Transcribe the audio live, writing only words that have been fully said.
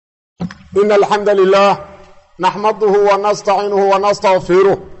إن الحمد لله نحمده ونستعينه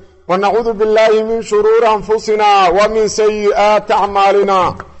ونستغفره ونعوذ بالله من شرور أنفسنا ومن سيئات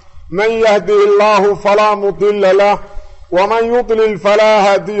أعمالنا من يهده الله فلا مضل له ومن يضلل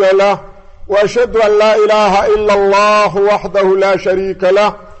فلا هادي له وأشهد أن لا إله إلا الله وحده لا شريك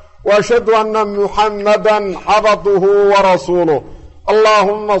له وأشهد أن محمدا عبده ورسوله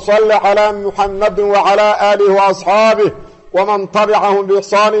اللهم صل على محمد وعلى آله وأصحابه ومن تبعهم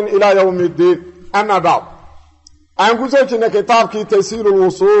بإحسان إلى يوم الدين أما بعد أنكسوكنا كتابك تسهيل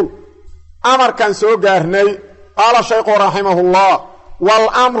الوصول أمر كان سوغارني قال الشيخ رحمه الله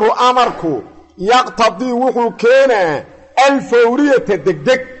والأمر أمرك يقتضي وحو كينا الفورية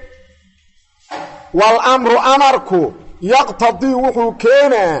الدقدق والأمر أمرك يقتضي وحو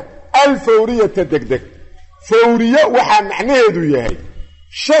كينا الفورية الدقدق فورية وحا معناه يهي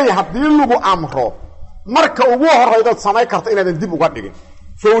شيء هدي لغو أمره marka ugu horeydo samay karto inaadan dib uga dhigin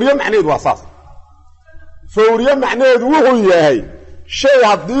fawriye macneedu waa saas fawriye macneedu wuxuu yahay shay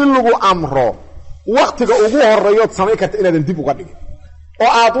hadii lagu amro waqtiga ugu horeeyo samay karto inaadan dib uga dhigin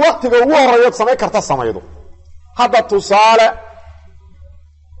oo aad waqtiga ugu horeeyo samay karto samaydo hada tusaale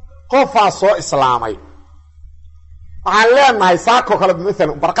qof soo islaamay waxaan leenahay saako kale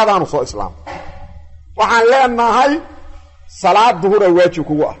midalan barqadaanu soo islaam waxaan leenahay salaad duhur waajib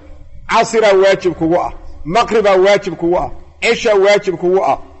kugu ah عصر واجب كوه مغرب واجب كوه عشاء واجب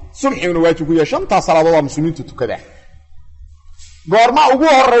كوه صبح واجب كوه شنطه صلاه مسلمين تكدا غورما ugu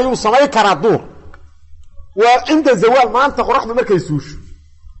horeeyo samay kara duur waa inta zawaal maanta qoraxdu markay suusho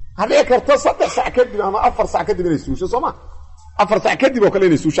hadii karto 3 saac kadib ama 4 saac kadib inay suusho Soomaa 4 saac kadib oo kale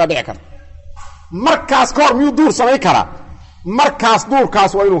inay suusho dhici karto markaas koor miyuu duur samay kara markaas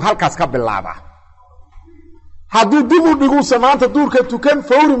duurkaas waa inuu halkaas ka bilaabaa hadduu dib u dhigu samaanta duurka tukan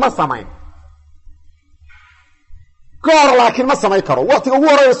fawri ma samayn koor laakiin ma samayn karo waqtiga ugu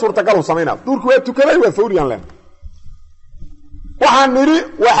horeeyo suurtagal uu sameeyna duurku waa tukanay waa fawri aan leen waxaan niri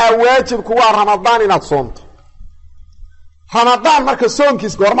waxa waajib ku waa ramadaan inaad soonto ramadaan marka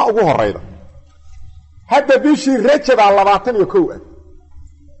soonkiis goorma ugu horeeyda hadda bishii rajab 21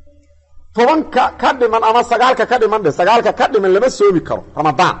 tobanka ka dhiman ama 9ka ka dhiman 9ka ka dhiman lama soomi karo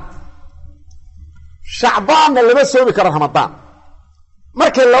ramadaan شعبان لما سوي كره رمضان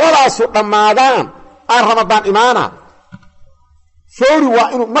markay labadaas dhamaadaan aan ramadaan imaana fawri waa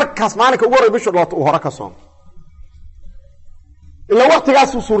inuu markaas maalinka ugu horeeyo bisha loo hore ka soon ila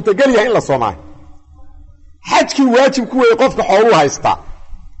waqtigaas uu suurta gal yahay in la soomaa xajki waajib ku weey qofka xooluhu haysta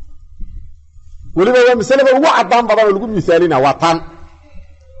waliba waa misalada ugu cadaan badan oo lagu misaalina waa tan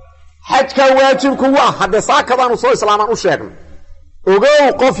xajka waajib ku waa hada saakadaan soo islaaman u sheegno ogow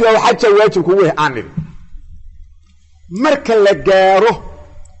qof yaa xajka waajib ku weey aan marka la gaaro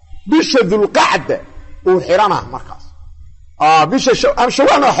bisha dhulqaada oo xirana markaas bisha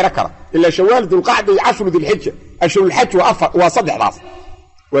shawwal ma xira kara illa shawwal dhulqaada iyo 10 dhulhijja ashhur alhajj wa sadexdaas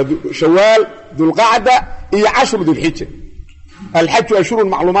wa shawwal dhulqaada iyo 10 dhulhijja alhajj ashhur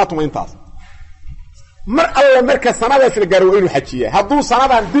macluumaat ma intaas mar alla marka sanadaas la gaaro inuu xajiya haduu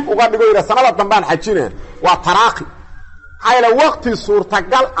sanadan dib uga dhigo ira sanada dambaan xajina waa taraaqi hayla waqti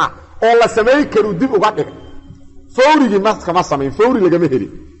suurtagal ah oo la sameey karo dib uga dhigo فوري ما سمين فوري لغا هلي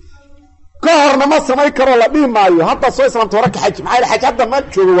كهرنا ما سمي كرو لا ديمايو حتى سو اسلام تورك حج maxay xaj hadda ma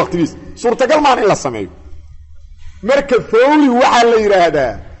joogo waqtigiis suurtagal ma in la sameeyo marka fawri waxa la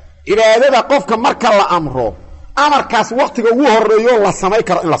yiraahdaa iraadada qofka marka la amro amarkaas waqtiga ugu horeeyo la samay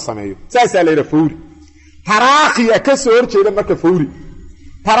karo in la sameeyo saas la yiraahdaa fawri taraaqiya ka soo horjeeda marka fawri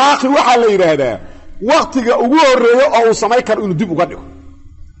taraaqi waxa la yiraahdaa waqtiga ugu horeeyo oo uu samay karo inuu dib uga dhigo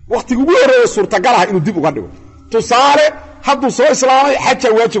waqtiga ugu horeeyo suurtagal ah inuu dib uga dhigo tusaale hadduu soo islaamay xajka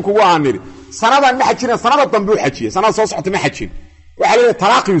waajib kugu aaniri sanadan ma xajina sanada dambe u xajiye sanada soo socota ma xajin waxa leeyahay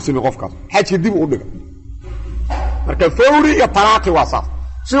taraaqi uu sameeyo qofkaas xajka dib u dhigo marka fawri iyo taraaqi wasaaf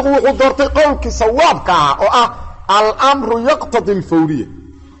sheekhu wuxuu doortay qowlkii sawaabka oo ah al-amru yaqtadi al-fawriyya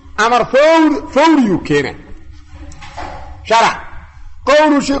amar fawri keena sharax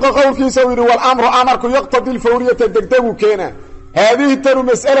qowlu sheekhu qowlkiisa uu wal amru amarku yaqtadi al-fawriyya tadagdagu keena هذه تر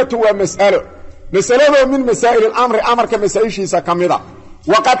مسألة ومسألة مسألة من مسائل الأمر أمر كمسائشيسا كمدا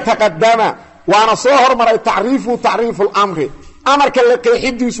وقد تقدم وانا صهر مرأي تعريف الأمر أمر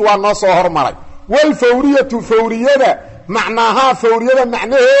كالقيحديس وانا صهر مرأي والفورية فورية معناها فورية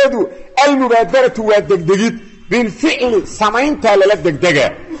معنى هذا المبادرة والدقدقيت بالفعل سمعينتا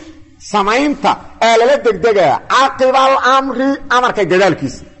للدقدقة سمعينتا للدقدقة عقب الأمر أمر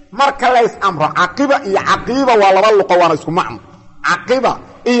كجدالكيس مركا ليس أمر عقبة إيا عقيبة ولا بلقوا وانا اسكو معم عقبة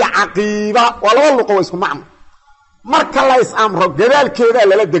إيا عقيبة ولا بلقوا اسكو معم مركا ليس أمر جدال كذا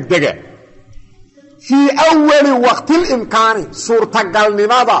للدقدقة في أول وقت الإمكان سورة قال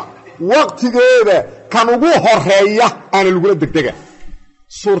لماذا waqtigeeda kan ugu horeeya aan lagu degdega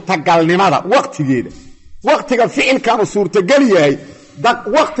suurtagalnimada waqtigeeda waqtiga ficilkan suurtagal yahay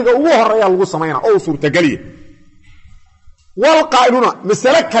waqtiga ugu horeeya lagu sameeyna oo suurtagal yahay wal qaa'iluna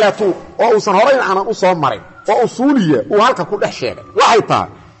mas'ala kalatu oo uusan horeyn aanan u soo marin oo usuuliye oo halka ku dhex sheegay waxay tahay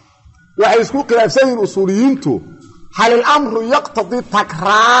waxay isku khilaafsan usuuliyiintu hal al-amru yaqtadi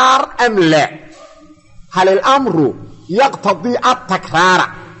takraar am la hal al-amru yaqtadi at-takraar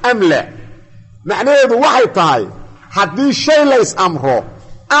am la macnaheedu waxay tahay haddii shay la is amro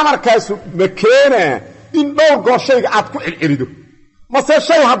amarkaas ma keena in dhowr goor shayga aad ku cilcilido mase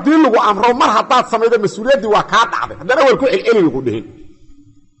shay haddii lagu amro mar haddaad samaydo mas-uuliyaddii waa kaa dhacday haddana war ku cilcili lagu dhihin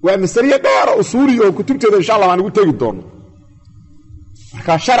waa masaliye dheera usuuli oo kutubteeda insha allah aan ugu tegi doono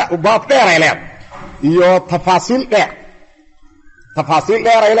marka sharc baad dheer ay leedahay iyo tafaasiil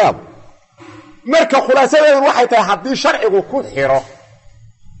dheer ay leedahay marka khulaasadeedu waxay tahay haddii sharcigu ku xiro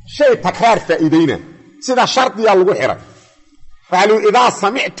shay takraar faa'iideyna sida shardiya lagu xiray fa'alu idha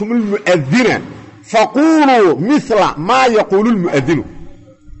sami'tum al-mu'adhdhina faqulu mithla ma yaqulu al-mu'adhdhinu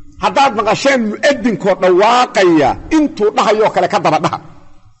haddaad maqasheen mu'adhdhinko dhawaaqaya intuu dhahayo kale ka daba dhaha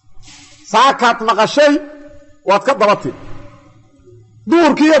saakaad maqashay waad ka dabatay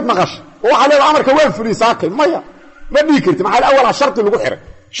duurkiyaad maqashay waxa leeyahay amarka waa fuliyay saakay maya ma dhigi kartid maxaa awal sharti lagu xiray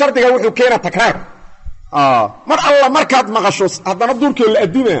shardiga wuxuu keenaa takraar mar alla markaad maqasho haddana duurkii la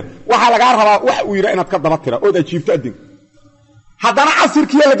adina waxa laga rabaa wax uu yiraahdo inaad ka daba tira oo ajiibto adin haddana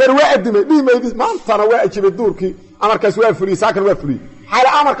casirkii la gar waa adimay dhimaydis maantana waa ajiibay duurkii amarkaas waa fuliyay saakan waa fuliyay xal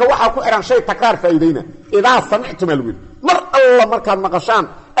amarka waxa ku xiran shay takraar faa'iideyna idaa sami'tum alwil mar alla markaad maqashaan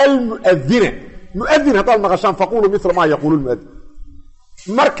al-mu'adhdhina mu'adhdhin haddaad maqashaan faqulu mithla ma yaqulu al-mu'adhdhin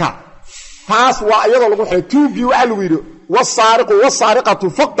marka taas waa iyadoo lagu xiray tuugi waxa lagu yiri wasaariqu wasaariqatu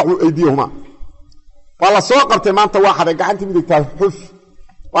faqtu aydiyahuma wala soo qabtay maanta waa xaday gacantii midigtaa xuf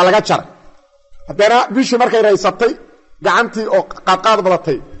waa laga jaray haddana bishii markay raysatay gacantii oo qaad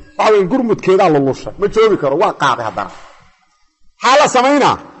badatay waxa weyn gurmudkeeda lulushay ma joogi karo waa qaaday haddana hala sameeyna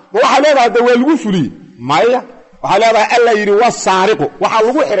waxa leedahay waa lagu fuliyay maya waxa leedahay alla yiri wasaariqu waxa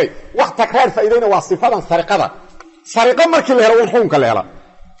lagu xiray wax takraar faa'iideyna waa sifadan sariqada sariqa markii la helo xukunka la helo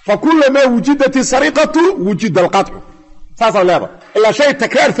فكلما وجدت سرقة وجد القطع ساسا لابا إلا شيء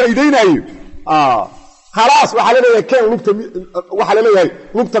تكرار فايدينا خلاص وحلالي كان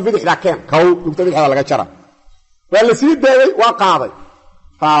لقطة بدح دا كان كو لقطة بدح دا لغا جرى ولا سيد داوي وقاضي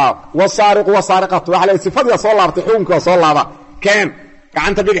والسارق والسارقة وحلالي صفات يا صلى الله بتحومك وصلى الله كان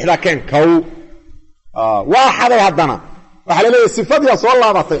كعنت بدح دا كان كو واحد هدنا وحلالي صفات يا صلى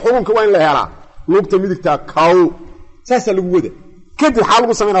الله بتحومك وين لهلا لقطة بدح دا كو ساسا لقوده كدي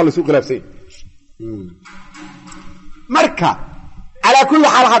حالو سمينا لسوق لابسين marka ala kulli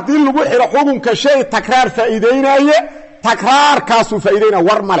hal hadii lagu xiro xukunka shay takraar faa'iideynaaye takraarkaasu faa'iideyna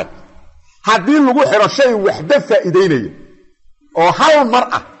war male hadii lagu xiro shay wahda faa'iideynaaye oo hal mar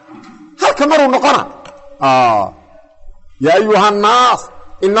ah halka maru noqona ya ayuha an-nas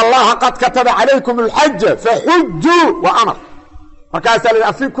inna allaha qad kataba alaykum al-hajj fahujju wa amr markaas la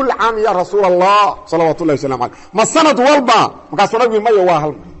fi kulli aam ya rasuul allah sallallahu alayhi wasallam ma sanad walba markaas nabi ma waa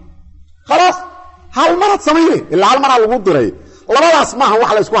hal خلاص hal mar sameeyay illa hal mar lagu diray labadaas ma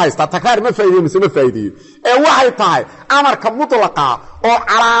wax la isku haysta takraar ma faa'iideeyo mise ma faa'iideeyo ee waxay tahay amarka mutlaqa oo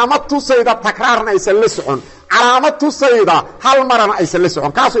calaamad tusayda takraarna aysan la socon calaamad tusayda hal marna aysan la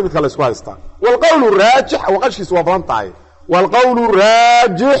socon kaas mid kale isku haysta wal qawlu raajih wa qashis wa bantaay wal qawlu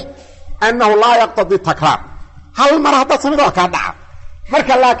raajih annahu la yaqtadi takraar hal mar hada sameeyay ka dhaca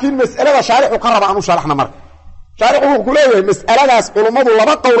marka laakiin mas'alada shaariixu ka raba aanu sharaxna marka shaariixu wuxuu leeyahay mas'aladaas culimadu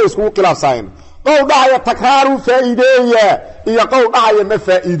laba qowl isku khilaafsan qowl dhaaya takraaru faa'iideeya iyo qowl dhaaya ma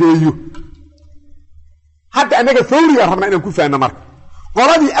faa'iideeyo hadda anaga fawriga rabna inaan ku faahno marka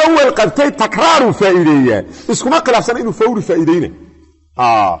qoladii awal qabtay takraaru faa'iideeya iskuma khilaafsan inuu fawri faa'iideeyna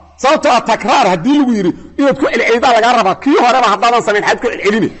sababtoo takraar hadii lagu yiri inaad ku cilciida laga raba kii horeba haddaadan sameyn xad ku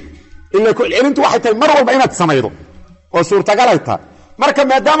cilcilini illa ku cilcilintu waxay tahay mar walba inaad sameeydo oo suurtagal ay tahay marka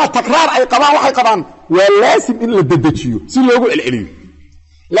maadaama takraar ay qabaan waxay qabaan waa laasim in la dedejiyo si loogu cilciliyo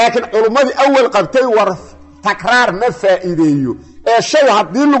laakiin culimadii awal qabtay war takraar ma faa'iideeyo ee shay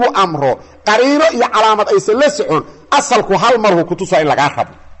hadii lagu amro qariino iyo calaamad aysan la socon asalku hal mar ku tusaa in laga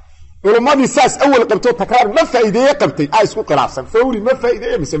rabo culimadii saas awal qabtay takraar ma faa'iideeyo qabtay ay isku khilaafsan fawri ma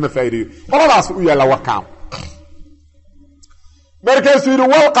faa'iideeyo mise ma faa'iideeyo qoladaas u yaala warkaan markaas yiri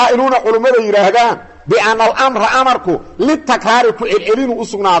wal qaa'iluuna culimada yiraahdaan بأن الأمر أمركو للتكرار كعلعلين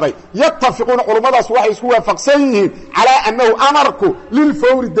أسقناضي يتفقون علماء سواحي سوا فقسيهم على أنه أمركو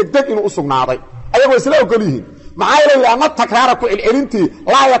للفور الدقدق إنه أسقناضي أيها إسلاء قليهم maxaa yeelay takraara ku celcelintii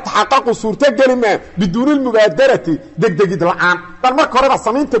laa yataxaqaqu suurta gelima biduuni lmubaadarati degdegid la'aan dan marka horeba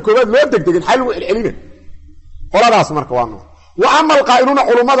samaynta koobaad loo degdegin xal lagu celcelina qoladaas marka waa noo wa ama alqaa'iluuna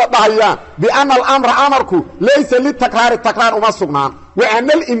culummada dhahayaan biana alamra amarku laysa litakraari takraar uma sugnaan wa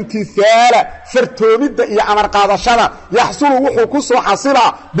ana alimtihaala fartoomidda iyo amar qaadashada yaxsulu wuxuu ku soo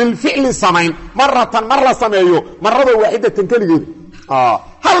xasilaa bilficli samayn maratan mar la sameeyo marada waaxidatan keligeeda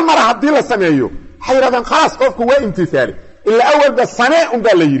hal mara haddii la sameeyo waxay yidhahdeen khalaas qofku waa imtihaali ilaa awalba samee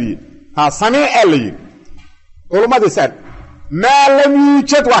unbaa la yidhi sameecaa la yidhi culummadiisaan maa lam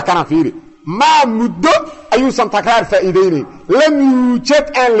yuujad waa kana fiiri maa muddo ayuusan takraar faa'iidaynayn lam yuujad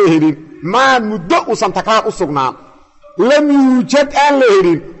aan la helin maa muddo uusan takraar u sugnaan lam yuujad aan la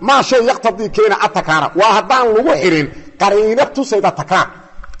helin maa shay yaqtadii keena atakraara waa haddaan lagu xirin qariino tusayda takraar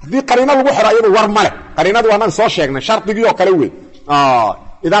haddii qariino lagu xiro ayadu war male qariinadu waa nan soo sheegnay shardigii oo kale wey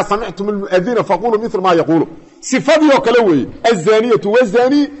idaa samictum almu'adina faquluu mila maa yaquulu sifadii oo kale weeye azaniyatu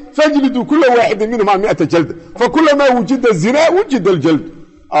wazanii fajliduu kula waaxidin minhumaa 100 jalda fakulamaa wujida zinaa wujida aljaldu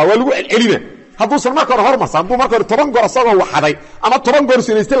waa lagu celcelina hadduusan marka hore hormarsa hadduu marka hore 10 goor asagoo waxaday ama 10 goor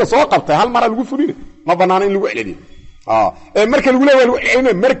sinaystay la soo qabtay hal mara lagu fulina ma banaana in lagu celceliyo marka lagu leeyahay lagu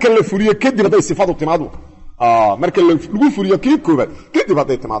celcelina marka la fuliyo kadib haday sifadu timaado marka lagu fuliyo kii koobaad kadib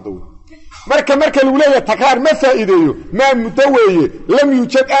haday timaado marka lagu leeyahay takraar ma faa'iideeyo ma mutaweeye lam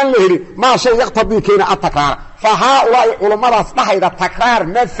yujad aan la helin ma shay yaqtadii keena at-takraar fa haa'ulaa culimadaas dhahayda takraar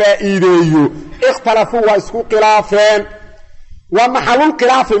ma faa'iideeyo ikhtalafu wa isku khilaafeen wa maxalul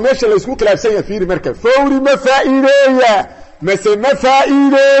khilaafi meesha la isku khilaafsan yahay fiiri marka fawri ma faa'iideeya ma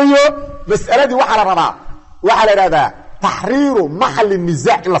faa'iideeyo mas'aladii waxa la rabaa waxa la yiraahdaa tahriiru mahall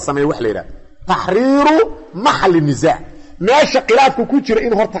an-nizaa' in la sameeyo wax la yiraahdo tahriiru mahall an-nizaa' meesha khilaafku ku jira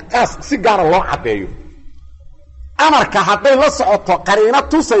in horta qaas si gaar ah loo cadeeyo amarka haday la socoto qariina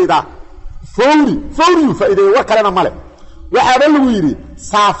tusayda fawri faa'iideeyo wax kalena male waxa lagu yiri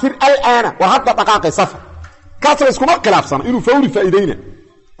saafir al-aana wa hadda dhaqaaqay safar kaas la isku khilaafsan inuu fawri faa'iideyna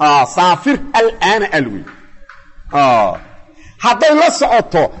saafir al-aana alwi haday la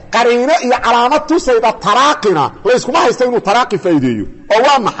socoto qariino iyo calaamad tusayda taraaqina la isku haysto inuu taraaqi faa'iideeyo oo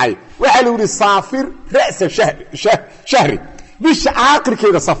waa maxay waxa lagu yiri saafir ra'sa shahri bish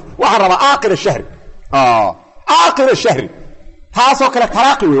aakhirkeeda saf waxa raba aakhir shahri aakhir shahri taasoo kale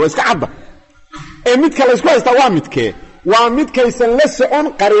taraaqi way iska cadda mid kale isku haysta waa midkaysan la socon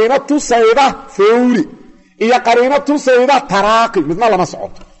qariino tusayda fawri iyo qariino tusayda taraaqi midna lama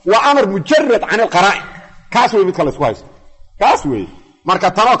socoto waa amar mujarrad aan al-qaraa'in kaas way mid kale isku haysto kaas way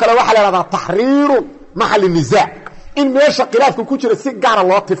marka tanoo kale waxa la yiraahdaa tahriiru mahall an-nizaa' in meesha khilaafku ku jira si gaar ah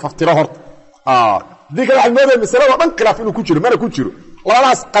loo tifaftiro horta dika waxa mooday misalada dhan khilaaf inuu ku jiro mana ku jiro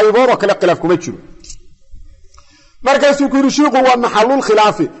labadaas qaybood oo kale khilaaf kuma jiro markaasuu ku yiri shiiqu waa maxallul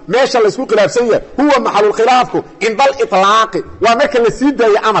khilaafi meesha la isku khilaafsan yahay huwa maxallul khilaafku inda al-itlaaq waa marka la sii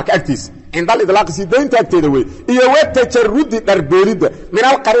daayo amarka agtiisa inda al-itlaaq sii daynta agteeda way iyo watajarrudi darbeelida min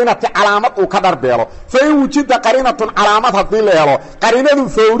al-qariinati calaamad uu ka darbeelo fa in wujida qariinatun calaamad hadii la helo qariinadu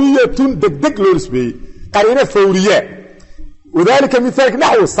fawriyatun degdeg loo nisbeeyay qariina fawriya wadaalika mithaalka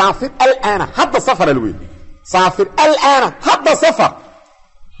nahwu saafir al-aana hadda safar alwi saafir al-aana hadda safar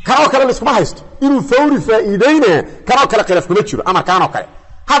kanoo kale la iskuma haysto inuu fawri faa'iideyna kanoo kale khilaaf kuma jiro amar kanoo kale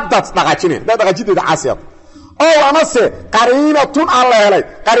hadda dhaqaajinteeda caasiyad oo amase qariinatun alla helay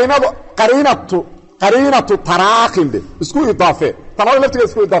qariinatu taraaqinde isku idaafe tanoo laftiga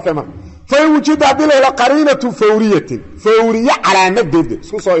isku idaafe marka fa wujida bil qariinatu fawriyatin fawriya calaamadeed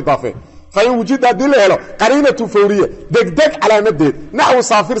isku soo idaafe fa wujida bil qariinatu fawriya degdeg calaamadeed nahwu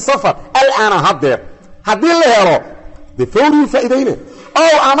saafir safar al-aana hadii la helo de fawri faa'iideyna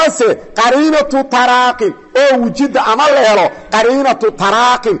oo amase qariinatu taraaqin oo wujida ama la helo qariinatu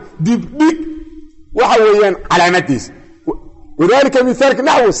taraaqin dibdig waxa weeyaan calaamadiis wadaalika mithaalka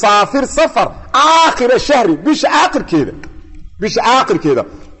nahwu saafir safar aakhir shahri bish aakhirkeeda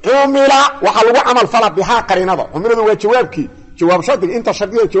umila waxa lagu amal fala biha qariinada umiladu waa jawaab shardiga inta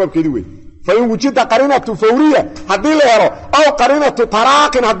shardiga jawaabkeedii way fa in wujida qariinatu fawriya hadii la helo oo qariinatu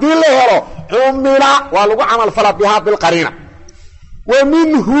taraaqin hadii la helo umila waa lagu amal fala biha bil qariina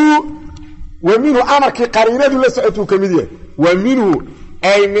ومنه أمرك قرينة لسعته كمدية ومنه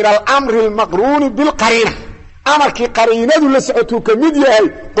أي من الأمر المقرون بالقرينة أمرك قرينة لسعته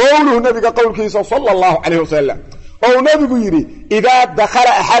كمدية قوله النبي قول كيسا صلى الله عليه وسلم أو نبي يري إذا دخل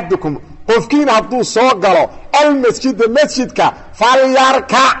أحدكم قفكين هدو صغلوا المسجد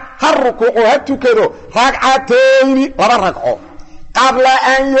فليركع هالركوع هتكدو ركعتين وركعوا قبل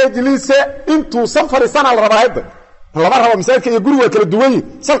أن يجلس انتو سفر سنة الرباهد laba rabo misaadka iyo guriga kala duwan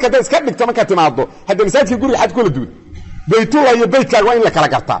salka dad iska dhigto marka timaado hadda misaadka guriga xad kala duwan baytulla iyo baytkaaga waa in la kala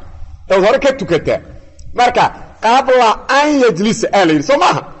gartaa taw hore ka tukata marka qabla an yajlisa alayhi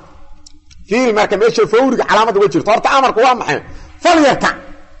somaha fiil marka meesha fawriga calaamad uga jirto horta amarku waa maxay falyarka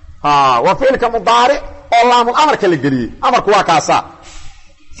wa fiilka mudaari oo laamul amarka la geliyay amarku waa kaasa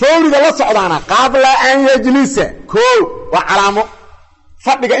fawriga la socdaana qabla an yajlisa waa calaamo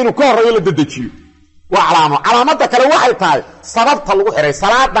fadhiga inuu ka horeeyo la dedejiyo waa calaamada kale waxay tahay sababta lagu xiray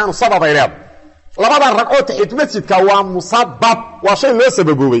salaadan sabab ay leedahay labada ragcoo taxiyat masjidka waa musabbab waa shay loo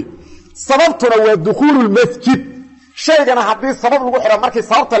sababoobay sababtuna waa dukhulul masjid shaygana hadii sabab lagu xiray markii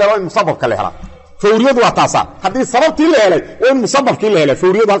sababta la helay musabbabka la helay fawriyadu waa taasa hadii sababtii la helay waa musabbabkii la helay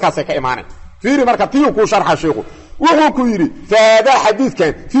fawriyadu halkaas ay ka iimaaneen fiiri marka tii ku sharxa sheekhu wuxuu ku yiri faada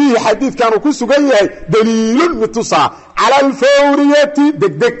hadithkan fihi hadithkan ku sugan yahay daliilun mitusa ala al-fawriyati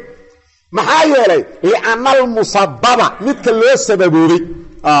degdeg maxaa yeelay li'anna al-musabbaba midka loo sababoobay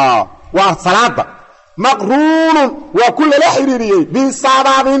waa salaada maqruunun waa kullu la xiriiriyay bi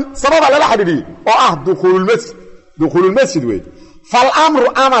sababin sababa la xiriiriyay oo dukhulul masjid way fal amru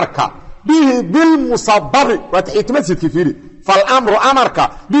amarka bihi bil musabbabi wa tahit masjid kifiri fal amru amarka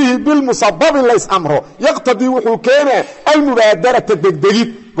bihi bil musabbabi lays amru yaqtadi wuxuu keenaa al mubadarata degdegid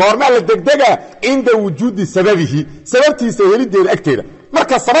goorma la degdega inda wujudi sababihi sababtiisa helideeda agteeda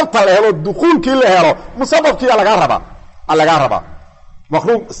marka sababta la helo dukhulkii la helo musabbabkii laga rabaa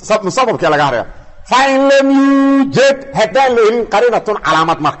مخلوق مصابب كي لغا ريا فإن لم يوجد هدان لهلين قرينة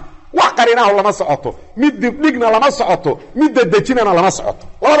علامات مرك وقريناه لما سعطه مد دبلغنا لما سعطه مد دجيننا لما سعطه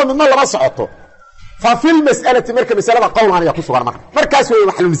ولا مدنا لما سعطه ففي المسألة مركة مسألة قول عن يقص غير مرك مركز هو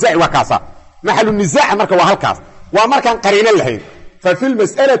محل النزاع وكاسا محل النزاع مركة وهالكاس ومركة قرينة لهين ففي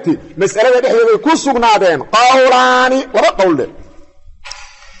المسألة مسألة دحية يقص غنادين قولان ولا قول له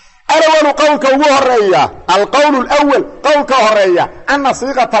الأول قولك وهرية القول الأول قولك وهرية أن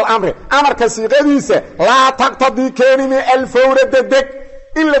صيغة الأمر أمر كصيغة ديسة لا تقتضي كلمة الفور الددك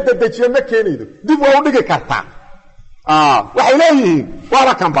إلا الددك يما كينيدو دب وودك كرتا وحيليه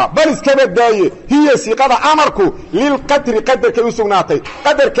ولا كنبا بل اسكبت داية هي صيغة أمرك للقدر قدرك يسوناتي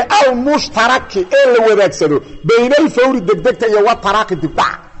قدرك المشترك إلا وداكسدو بين الفور الددك والتراقي الدبع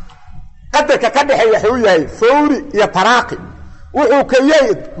قدرك كدحي يحويه فوري يتراقي wuxuu ka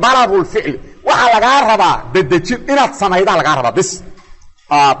yahay dalabul fi'l waxa laga rabaa dadajin inaad sameeyda laga rabaa bis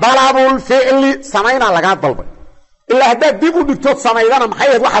dalabul fi'l sameeyna laga dalbay illa hadda dib u dhigto sameeydana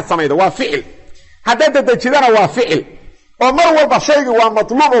maxay waxa sameeyda waa fi'l hadda dadajidana waa fi'l oo mar walba shaygu waa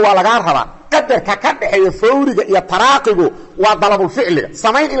matluub waa laga rabaa qadarka ka dhaxeeya fawriga iyo taraaqigu waa dalabul fi'liga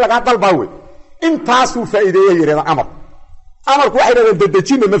sameeyn in laga dalbaa way intaas uu faa'iideeyay yirahdo amarku waxa yiraahdo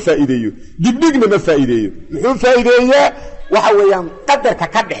dadajina ma faa'iideeyo dibdhigna ma faa'iideeyo muxuu faa'iideeyaa waxa weeyaan qadarka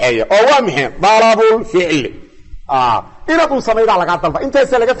ka dhaxeeya oo waa maxay dalabul fi'l inuu sameeyda laga dalba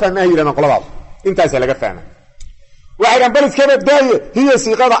intaas laga fahmaa yirahdo qoladaas intaas laga fahmaa waxaan balis ka badaaye hiya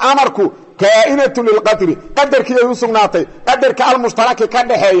siiqada amarku kaa'inatu lil qadri qadarkii ay u sugnaatay qadarka al mushtaraki ka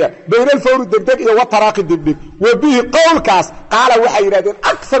dhaxeeya bayna al fawr degdeg iyo wa taraqi degdeg wa bihi qawlkaas qaala waxa yiraahdeen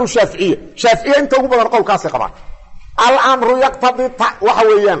akthar shafi'iyya inta ugu badan qawlkaas qabaan al amru yaqtadi waxa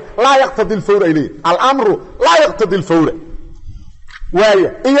weeyaan la yaqtadi al fawr ilayhi al amru la yaqtadi al fawr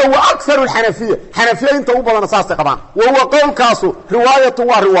وايه هي واكثر الحنفيه انت ugu badan saas qabaan waa qowlkaasu riwaayatu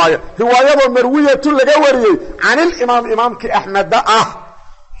waa riwaayado marwiyatu laga wariyay aan imaamki ahmed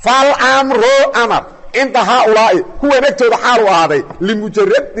fal amru amr inta haulaa kuwa nagtooda xaal u aaday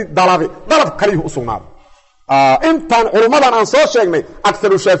limujarrad dalab kaliya u sugnaaday intan culummadan aan soo sheegnay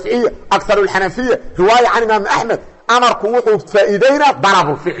akthar shafi'iyya akthar alhanafiyya riwaaya aan imaam ahmed amarku wuxuu faa'iideyna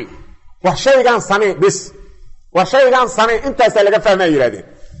dalabul fi'l wa shaygan samee bis وشيغان سنه انتاس laga fahmaa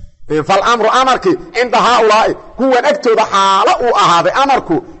yiraahdeen fal amru amarki inda haulaa kuwa agtooda xaalo uu ahaaday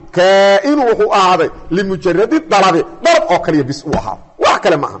amarku kaa'inu wuxuu ahaaday limujarrad dalab oo kaliya bis uu ahaa wax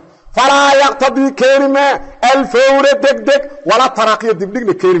kale ma aha fala yaqtadi kalima al fawr degdeg wala taraqiy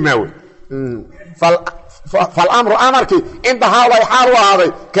dibdigna kalima way fal amru amarki inda haulaa xaalo ahaaday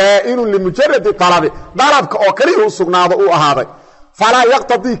kaa'inu limujarrad dalabka oo kaliya uu sugnaado uu ahaaday fala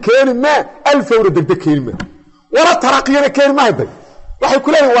yaqtadi kalima al fawr degdeg kalima ولا تراقينا كير ما هدي waxay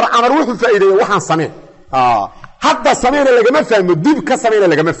kuleeyeen war amar wuxuu faa'iideeyay waxaan sameeyay hadda sameeyna laga ma fahmo dib ka sameeyna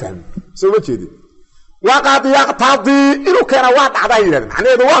laga ma fahmo soo jeedi waqad yaqtadi inuu kana waa dhacdaa yiraahdeen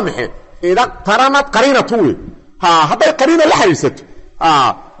macnaheedu waa maxay ila taranat qarinatu hadday qarina la xariisato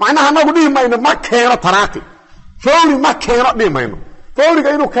macnaha anagu dhimayno ma keeno taraaqi fawri ma keeno dhimayno fawriga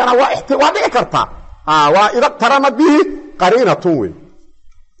inuu kana waa dhici kartaa waa ila taranat bihi qarinatu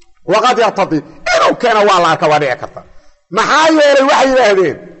وقد يقتضي إنه كان والله كواريع كرتا محايا الوحي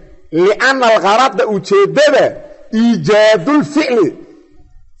يراهدين لأن الغرض أجدد إيجاد الفعل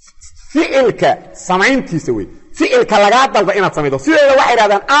فعلك سمعين تيسوي فعلك لغاد دلبا إنا تسميدو سيدا الوحي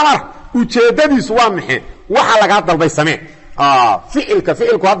يراهدين أمر أجدد يسوى محي waxa laga dalbay samee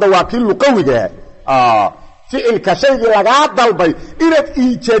ficilku hadda waa kii luqawiga ficilka shaygii laga dalbay inaad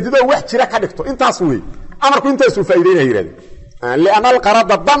iijaadido wax jira ka dhigto intaas weey amarku intaasuu faa'iideynaya yiraahdo li'anna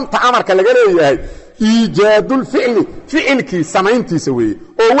alqarada danta amarka laga leeyahay iijaadul ficli ficilkii samayntiisa weeye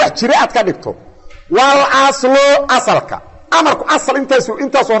oo wax jira aad ka dhigto wal aslu asalka amarku asal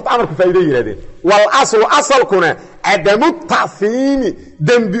intaas horta amarku faa'iideey yiraahdeen wal aslu asalkuna adamu ta'fiini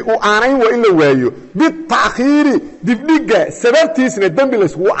dambi u aanayn waa in la waayo bit ta'khiri dibdhiga sababtiisna dambi la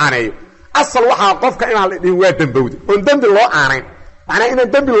isku aaneeyo asal waxa qofka inaan la dhihin waa dambowdi oo dambi loo aanayn macna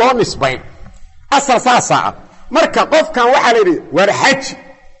in dambi loo nisbayn asal saasa marka qofkan waxa la yiri war xaj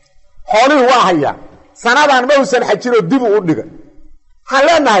xooluhu waa haya sanadan ma uusan xajiro dib u dhiga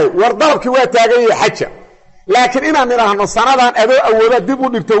halanahay war dalabkii waa taagan yahay xaja laakiin inaan niraahno sanadan adoo awooda dib u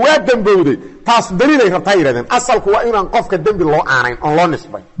dhigto waa dambowday taas daliilay rabtaa yiraahdeen asalku waa inaan qofka dambi loo aanayn oo loo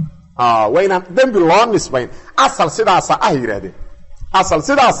nisbayn waa inaan dambi loo nisbayn asal sidaas yiraahdeen asal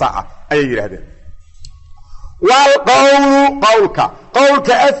sidaas ay yiraahdeen wal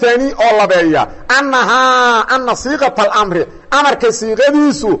qawlka athani oo labeeya anna siiqata al-amri amarka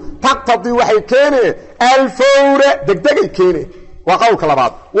siiqadiisu taqtadi waxay keenee al-fawra degdegay keenee وقولك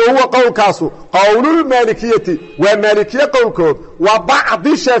لبعض وهو قول كاسو قول المالكية ومالكية قولكود وبعض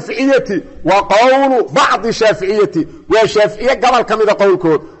الشافعية وقول بعض الشافعية وشافعية قبل كميدة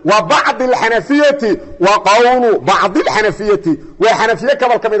قولكود وبعض الحنفية وقول بعض الحنفية وحنفية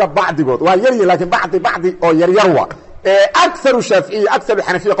قبل كميدة بعض قود ويري لكن بعض أو يريوا أكثر الشافعية أكثر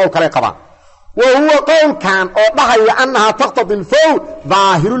الحنفية قول كلي قبان وهو قول كان أضحي أنها تقتضي الفور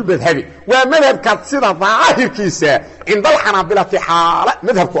ظاهر المذهب ومذهب كتصير ظاهر كيسا عند الحنابلة حالة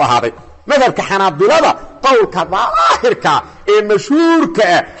مذهب هذا مذهب كحنابلة قول كظاهر كمشهور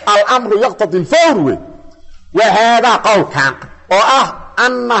الأمر يقتضي الفور وهذا قول كان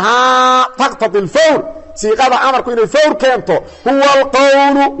أنها تقتضي الفور صيغة أمر كون الفور كانت هو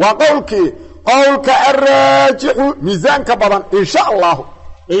القول وقولك قولك الراجح ميزان كبضا إن شاء الله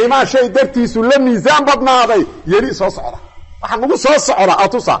لما شيء درتيسو لميزان بدناday yari soo socda waxa nagu soo socda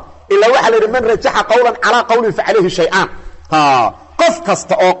atusa ila waxa la man rajaxa qawlan ala qawlin fa alayhi shay'an qof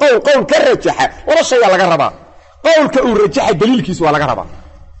kasta oo qowl ka rajaxa wala shay laga rabaa qowlka uu rajaxa daliilkiisa waa laga rabaa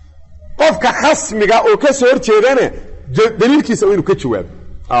qofka khasmiga oo ka soo horjeedana daliilkiisa inuu ka jawaabo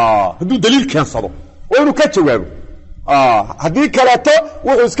haduu daliil keensado waa inuu ka jawaabo hadii kaleeto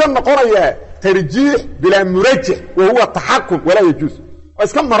wuxuu iska noqonayaa tarjiih bila murajjih wa huwa tahakkum wala yajuz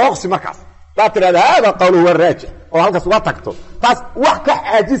اسكم مروقسي مركز لا ترى هذا قوله الراجح او halkaas uga tagto taas wax ka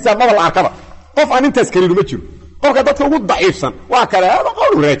xaajisa madal arkaba qof aan intaas kaliyo ma jiro qofka dadka ugu daciifsan waa kale hada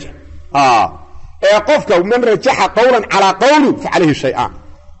qowlu raajih qofka man rajaha qawlan ala qawli fa alayhi shay'an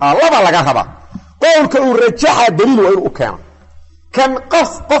laba laga raba qowlka uu rajaha daliil waa inuu keeno kan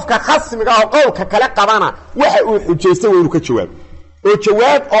qofka khasmiga oo qowlka kala qabana waxa uu xujeystay waa inuu ka jawaabo oo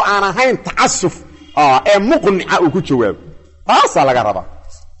jawaab oo aan ahayn ta'assuf muqni'a uu ku jawaabo taasa laga raba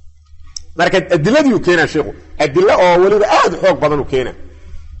marka adiladii uu keenaa sheekhu adilla oo waliba aad xoog badan uu keenaa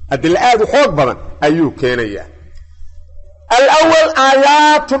adilla aad xoog badan ayuu keenaya al-awwal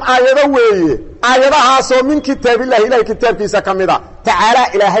ayatun ayada weeye ayadahaasoo min kitaabillahi ilaahay kitaabkiisa kamida tacaala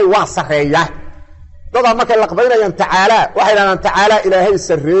ilaahay waa sareeyaa dada markay laqbaynayaan tacaala waxay yiraahdaan tacaala ilaahay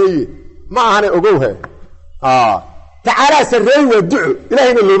sareeye ma ahane ogowha tacaala sareeye waa duco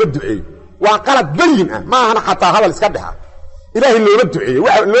ilaahayna looga duceeyo waa qalad bayin ah ma ahana xataa hadal iska dhaxa إلهي اللي يبدعي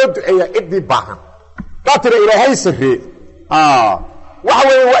لو دعي عدي باهن قاتل إلهي سري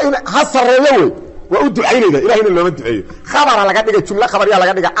وحوي وإن هسر يوي وأدعي لي إلهي اللي يبدعي خبر على قدك جملة خبرية على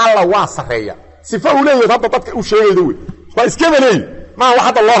قدك الله واصرية صفه لي يضبطك وشيء ذوي فإسكيب لي ما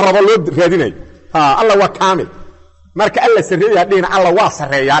واحد الله رب الله راديني الله هو كامل مرك الله سرية هدين الله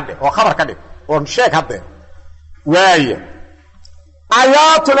واصرية وخبر كده ونشيك هده واي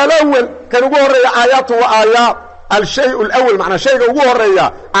آيات الأول كانوا يقولوا آيات وآيات الشيء الأول معنى شيء هو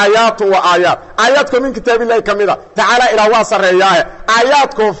الرياء آيات وآيات آياتكم من كتاب الله كمذا تعالى إلى واصل الرياء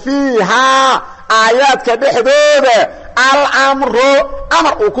آياتكم فيها آيات كبحدودة الأمر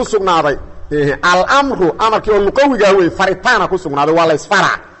أمر وكسونا هذا الأمر أمر كي اللقوي جاوي فريتان كسونا هذا ولا يسفرع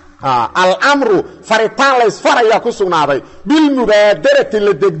الأمر فريتان لا يسفرع يا كسونا هذا بالمبادرة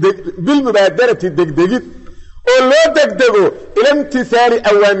الدقدقيت ولو دغدغو الى امتثال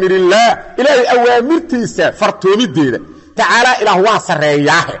اوامر الله الى اوامرتيسا فرتوميديده تعالى الى هو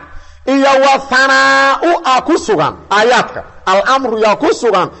سرياه iyo wafanaa akusugan ayadka al-amru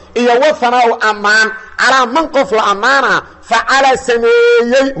yakusugan iyo wafanaa amaan ala man qof la amaana fa'ala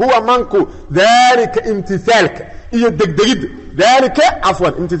sameeyay huwa manku dalika imtithalka iyo degdegid dalika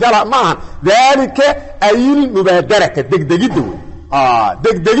afwan imtithala maahan dalika ayil mubadaraka degdegid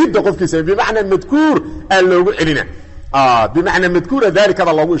degdegidda qofkii sameeyey bimacnaa madkuur aan loogu celina bimacnaa madkuura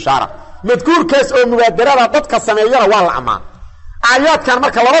daalikada loogu ishaara madkuurkaas oo mubaadarada dadka sameeyana waa la ammaan aayaadkan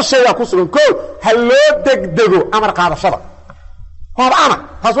marka laba shayga ku sugan koo ha loo degdego amar qaadashada waa amar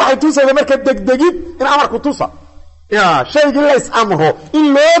taas waxay tusaysaa marka degdegid in amarku tusa shaygii la is amro in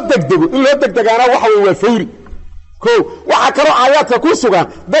loo degdegaana waxa waa fawri koo waxa kale aayaadka ku sugan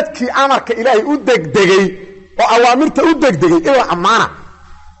dadkii amarka ilaahay u degdegay oo awaamirta u degdegay in la amaana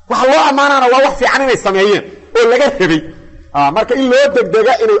waxa loo amaanana waa wax fiican inay sameeyeen oo laga hebay marka in loo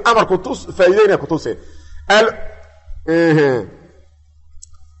degdega inay amarku faa'iideeyna ku tuseen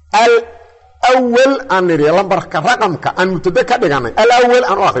الأول أن نري لمبرك رقمك أن متدك دغنا الأول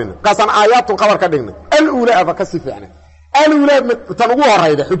أن أخرنا قسم آيات خبر كدغنا الأولى فكسف يعني الأولى تنغو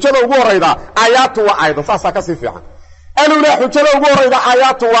هريده حجده ugu horeyda آيات وآيات فاسا كسف يعني الأولى حجده ugu horeyda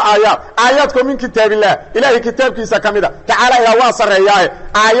آيات وآيات آياتكم من كتاب الله إلهي كتابكيسا كميدا تعالى إلى واصرياي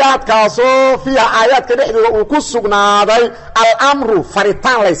آيات كاسو فيها آيات كدخدو او كسغناداي الأمر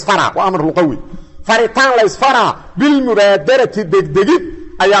فريتان ليس فرع وأمر لغوي فريتان ليس فرع بالمبادرة الدقدقيد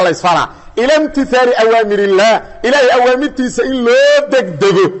ayaa la isfara ila imtithali awamirillah ilahi awamirtiisa in loo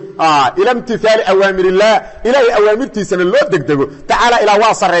degdego ila imtithali awamirillah ilahi awamirtiisa loo degdego taala ila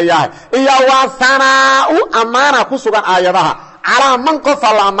waa sareeyahay iyo waa sanaa amana ku sugan aayadaha ala man qafa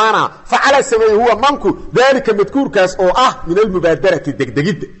la amana fa ala samay huwa manku dalika madkuurkaas oo min almubadarati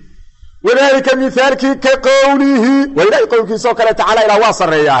degdegid wadalika mithalki ka qawlihi wa ila qawlki soo kale taala ila waa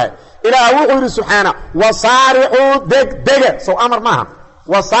sareeyahay ila wuxuu subhana wasari'u degdega soo amar maaha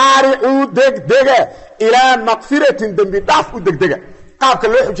وصارعوا دغدغه الى مغفرة ذنب ضاف دغدغه قابك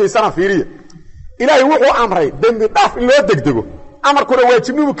لو خجيسنا فيريه الهي وحو امري ذنب ضاف لو دغدغه امر كره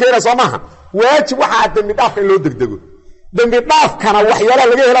واجبني كيرا سماها واجب waxa ذنب ضاف لو دغدغه ذنب ضاف كان waxyala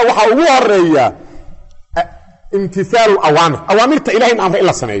laga helo waxa ugu horeeya imtithal awaamirta ilaahay amr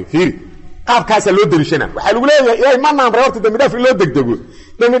illa sameeyo fiiri qaabkaas loo dirishana waxa lagu leeyahay ilaahay ma amr horta ذنب ضاف loo degdego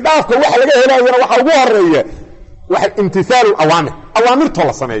ذنب ضافka waxa laga helaayana waxa ugu horeeya واحد امتثال اوامر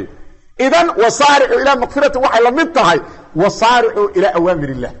طول سميه اذا وصارعوا الى مغفرة وحي لمدتها وصارعوا الى اوامر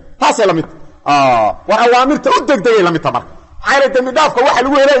الله تاسي لمد واوامر تدغدغي لمدتها مر حاله دمدافك waxa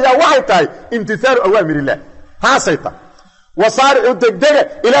lagu helayaa waxay tahay امتثال اوامر الله تاسيتا وصارعوا دغدغه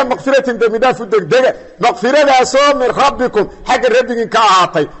الى مغفرة دمداف دغدغه مغفرة سو من ربكم حق ربكم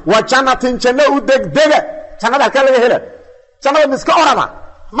كاعطي وجنة جنة دغدغه جنة halka laga hela jannada miska orama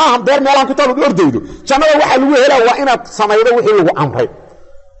ما هم دير ميلان ku taalo ordaydo jannada waxa lagu helaa waa inaad sameeydo wixii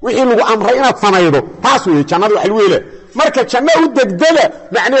lagu amray inaad sameeydo taas weey jannada waxa lagu helaa marka janna u degdega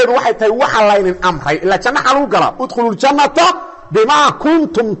macnaheedu waxay tahay waxa la in amray ila janna xalu gala udkhulul jannata bima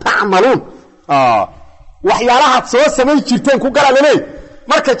kuntum ta'malun waxyaalaha soo sameey jirteen ku gala leey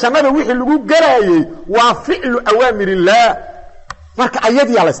marka jannada wixii lagu galaayay waa ficlu awamirillah marka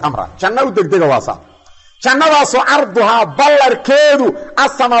ayadiya la is amra janna u degdega waasa jannadaas oo arduha ballarkeedu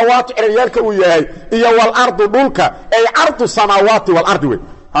as-samaawaati ciriyalka uu yahay iyo wal ardu dhulka ay ardu samaawaati wal ardi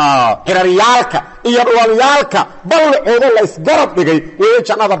ciriyalka iyo dhulyalka ballacooda la isgarab dhigay way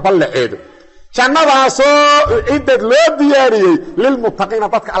jannada ballaceedu jannadaas oo idad loo diyaariyay lil muttaqiina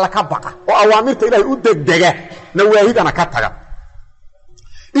dadka alla ka baqa oo awaamirta ilaahay u degdega nawaahidana ka taga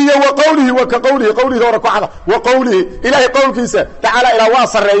iyo qawlihi hore ku cada qawlihi ilaahi qawlkiisa taala ila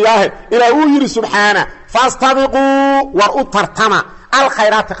wasariyah ila uu yiri subhana fastabiqu wa utartama al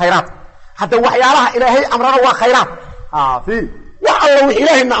khayrat hada waxyaalaha ilaahi amrana waa khayrat fi wa allah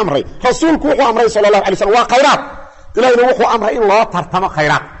ilaahina amray rasuulku wuxuu amray sallallahu alayhi wasallam waa khayrat ilaahina wuxuu amray in loo tartamo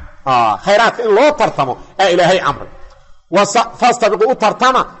khayrat in loo tartamo ilaahi amray fastabiqu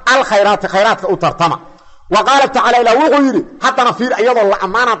utartama al khayrat utartama وقال تعالى الى وغيري حتى نفير ايضا الله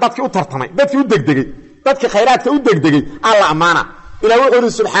امانه ددكي وترتمي ددكي ودغدغي ددكي خيراتك ودغدغي الله امانه الى وغيري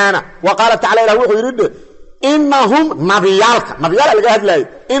سبحانه وقال تعالى الى وغيري انهم نبيالك لغا هدلاي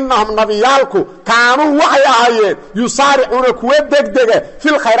انهم نبيالك كانوا وحيايين يصارعون كودغدغه في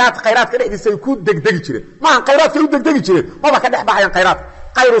الخيرات كدحديسay ku degdegi jireen ma khayraadka u degdegi jireen ma ka dhaxbaxayaan khayraad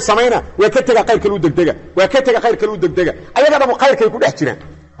khayru sameeyna way ka taga khayrka u degdega ayaga dad khayrkay ku dhex jireen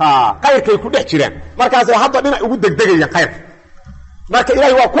khayrkay ku dhex jiraan markaas hadda dhinac ugu degdegayaan khayrka marka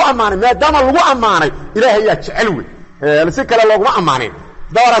ilaahay waa ku amaanay maadaama lagu amaanay ilaahay yaa jecel weey si kale loogu amaanay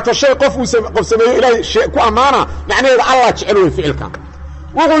dawrata shay qof sameeyo ilaahay shay ku amaana macnaheedu allah jecel weey ficilkan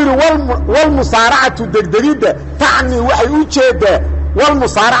wuxuu yiri wal musaara'atu degdegida tacni waxay u jeedaa wal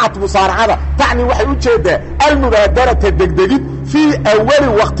musaara'ada tacni waxay u jeedaa al mubadarata degdegid fi awwal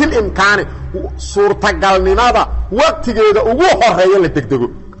waqti al imkaan suurtagalnimada waqtigeeda ugu horeeya la degdego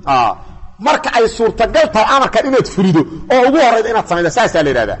marka ay suurtagal tahay amarka inaad furido oo ugu horeeyda inaad sameeydo saasa la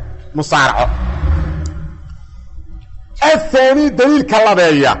yiraahdaa musaaraco الثاني دليل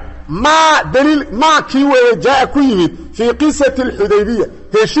كلابية ما دليل ما كي جاء كيمد في قصة الحديبية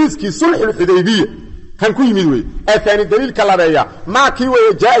هشيسكي صلح الحديبية كان كيمد الثاني دليل كلابية ما كي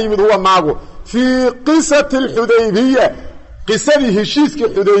جاء يمد هو معه في قصة الحديبية قصة هشيسكي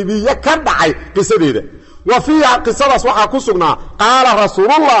الحديبية كان دعي قصة دي وفيها قصة صحة كسرنا قال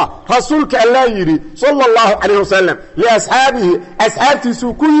رسول الله رسولك الله يري صلى الله عليه وسلم لأصحابه أصحابتي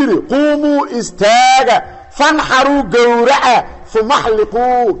سوكيري قوموا استاغا فانحروا قورعا ثم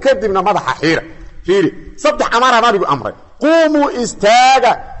احلقوا كدبنا مضح حيرة فيري صدح أمارة نبي أمره قوموا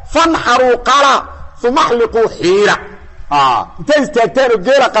استاغا فانحروا قرا ثم احلقوا حيرة انت استاغتين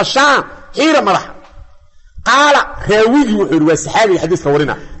الجيرة قشان حيرة مضح قال راوي وحر والصحابي حديث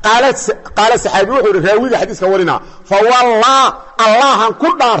كورنا قال الصحابي وحر راوي حديث كورنا فوالله الله ان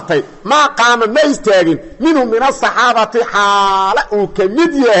كدارتي ما قام ما يستاغن منهم من الصحابه حاله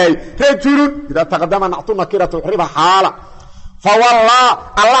كمد يحيى رجل اذا تقدم نعطونا كره تحريبها حاله فوالله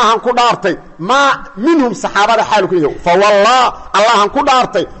الله ان كدارتي ما منهم صحابه حاله كده فوالله الله ان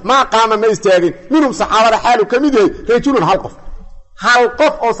كدارتي ما قام ما يستاغن منهم صحابه حاله كمد يحيى رجل هلقف hal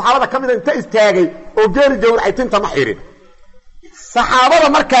qof oo saxaabada kamid inta istaagay oo geeri gowracaytinta ma xirin saxaabada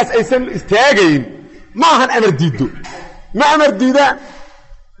markaas aysan istaagayn ma ahan amar diido ma amar diidaan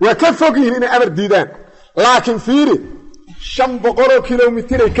waa ka fogyihiin inay amar diidaan laakiin fiiri 500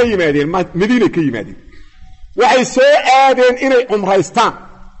 kilomitir ay ka yimaadeen Madiina ka yimaadeen waxay soo aadeen inay umraystaan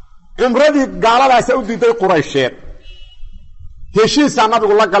umradii gaaladaas u diiday Quraysheed heshiisa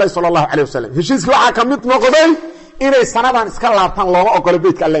nabigu la galay sallallahu alayhi wasallam heshiiska waxa kamid noqday inay sanadan iska laabtaan looma ogolo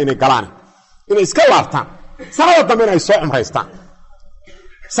beedka Allah inay galaan inay iska laabtaan sanada dambe inay soo umraystaan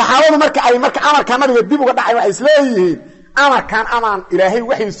saxaabadu marka amarka nabiga dib uga dhacay waxay isleeyihiin amarkan amaan ilaahay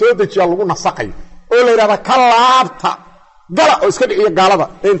wixii soo dejiyo lagu nasaqay oo la yiraahdo ka laabta gala oo iska dhiciyo gaalada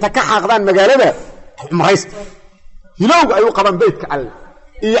inta ka xaqdaan magaalada umraysta hilowga ay u qaban beedka Allah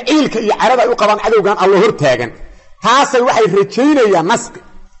iyo ciilka iyo carada ay u qaban cadowgan Allah hor taagan taasay waxay rajaynayaan nasqi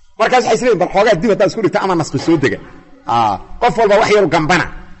markaas waxay isleeyihiin bal xoogaa dib hadda isku dhigta ama nasqi soo dega qof walba wax yar gambana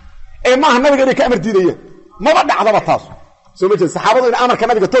ma aha nabiga inay ka amar diidayeen maba dhacdaba taas soo ma jeed saxaabadu in amarka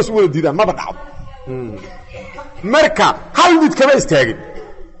nabiga toos u wada diidaan maba dhacdo marka hal mid kaba istaagin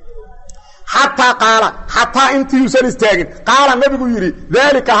حتى انت يوسن استاغن قال النبي يري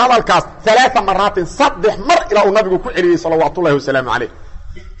ذلك هذا الكاس 3 مرات صدح مر الى النبي كعلي صلوات الله وسلام عليه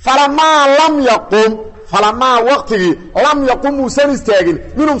فلما وقته لم يقم موسى استاغن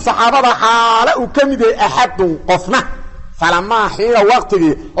منهم صحابه حاله كميد احد قفنا فلما حين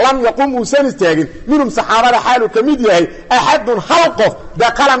وقته لم يقم موسى استاغن منهم صحابه حاله كميد احد خلقه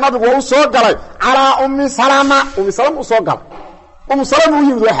دخل النبي وسو غلي على ام سلمة وسو غلي سلمة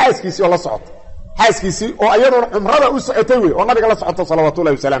يمد حاسكيسي ولا صعد حاسكيسي او ايضا عمره او سعتي او نبي الله صلى الله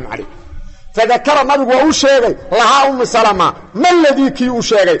عليه وسلم عليه فذكر النبي وهو شيغي لها ام سلمة ما الذي كي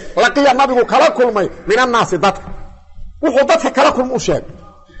وشيغي لقي النبي كلا كلمي من الناس ددك وحو ددك كلا كلم او شيغ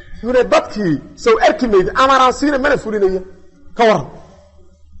يريد ددكي سو اركميد امران سين من فولينيه كورن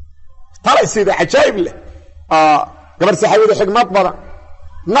طلع سيد عجائب له قبر صحابي حكمت بدا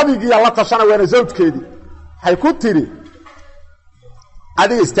نبي الله تشنا وين زوجكيدي hay ku tiri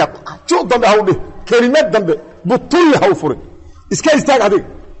adiga istaag joog dambe hawdhe kelimad dambe butul haw furin iska istaag adiga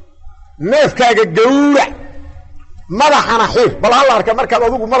neefkaaga gowrac madaxana xir bal Allah arka markaad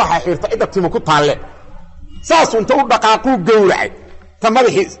adigu madaxa xirta cid timo ku taalle saas unta u dhaqaaqo gowracay ta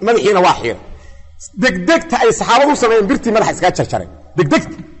madaxiina waa xir degdegta ay saxaabadu sameeyeen birtii madaxa iska jarjaray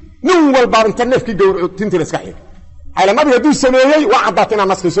degdegta nin walba inta neefkii gowraco tintina iska xir hayla nabiga duu sameeyay waa cadaatina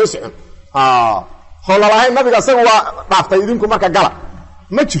naska soo socon خلاص النبي اسغوا dhaaftay idinku marka gala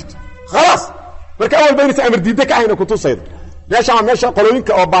ma jirto خلاص marka awal bayna amar diiday ayna ku tusaydo meesha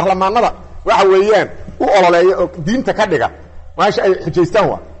qolooyinka oo baarlamaanada waxa weeyaan u ololeeyo diinta ka dhiga waxa ay xujeystaan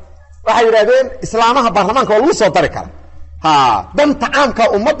waxay yiraahdeen islaamaha baarlamaanka waa lagu soo dari kara danta caamka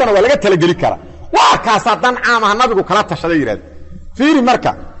ummadana waa laga tala gali kara waa kaasa dan caamaha nabigu kala tashaday yiraahdo fiiri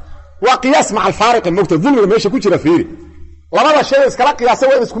marka waa qiyaas ma al faariq mugta dhulka meesha ku jira fiiri labada shay iskala qiyaasay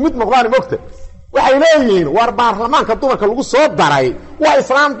waa isku mid noqdaan mugta waxay leeyihiin war baarlamaanka dumarka lagu soo daray waa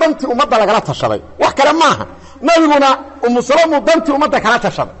islaam danti ummadda laga tashaday wax kale maaha nabiguna umsalamu danti ummadda kala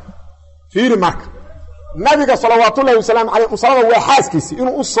tashaday fiiri marka nabiga sallallahu alayhi wasallam umsalama waa xaaskiisi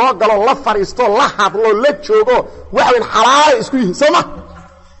inuu u soo galo la fariisto la hadlo la joogo waxa in xalaal isku yihiin soma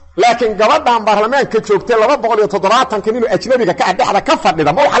laakiin gabadhan baarlamaanka joogtay 270 kan inuu ajnabiga ka dhaxda ka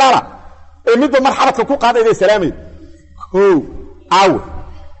fadhida ma xalaala ee mid marxaladka ku qaaday salaamay aw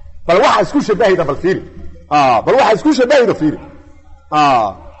bal waxa isku shabaahida bal fiiri bal waxa isku shabaahida fiiri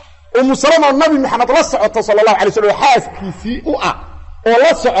salama nabi maxamed la socoto sallallahu alayhi wasallam xaaskiisi u oo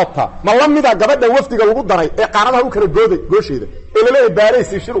la socota ma la mida gabadha wafdiga lagu daray ee qaaradaha u kala gooday goosheeda ee la leeyahay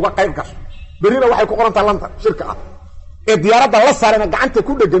baaraysi shir uga qayb gasho berina waxay ku qoran tahay lanta shirka ah ee diyaaradda la saarayna gacanta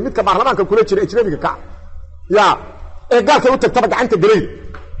ku dhagan midka baarlamaanka kula jira ajnabiga ka ya ee gaalka u tagtaba gacanta galay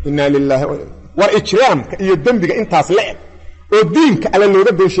inna lillahi wa ijraamka iyo dambiga intaas leeyahay oo diinka alla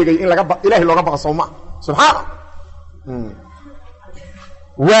looga been sheegay in laga ilaahi looga baqo Soomaa subhana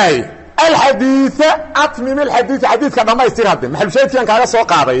waay الحديث أتمم الحديث حديث كما ما يصير هذا محل شيء كان كذا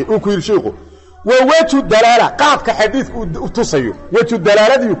سوق قاضي وكير شيخه ووجه الدلالة قاب كحديث وتصيو وجه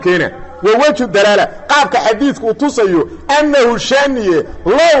الدلالة دي كينه ووجه الدلالة قاب كحديث وتصيو أنه شانية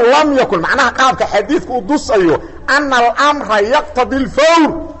لو لم يكن معناها قاب كحديث وتصيو أن الأمر يقتضي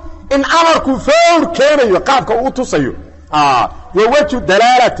الفور إن أمرك فور كان قاب وتصيو ووجه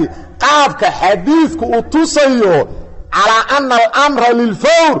الدلالة قاب كحديث وتصيو على أن الأمر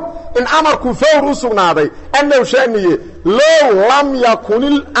للفور إن أمرك فور أسقناضي أنه شأنيه لو لم يكن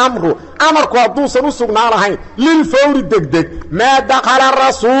الأمر أمرك أدوس أسقناضي للفور الدقدق ما دخل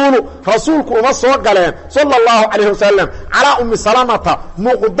الرسول رسولك وما صلى الله عليه وسلم على أم سلامة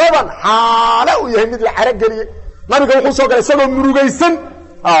مغضبا حاله يهمد الحرق لي نبي يقول صلى سلو مروغيسن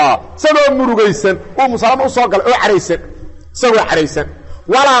سلو مروغيسن أم سلامة صلى عريسن سوى عريسن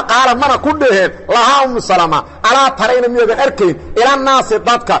ولا قال من كلهم لها أم سلامة ألا ترين ميدا أركين إلى الناس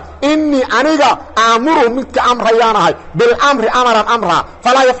ضدك إني أنيقا أمرهم منك أمريانها بالأمر أمرا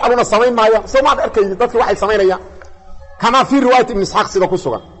فلا يفعلون السمين ما يفعلون ما أركين ضدك واحد سمين كما في رواية ابن إسحاق سيدا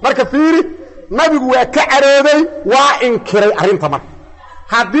كسوغا مركا فيري نبيقوا كعريبي وإنكري أرين تمر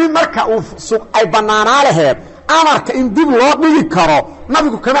هذه مركا أي بنانا لهيب أمرك إن ديب لوضي كارو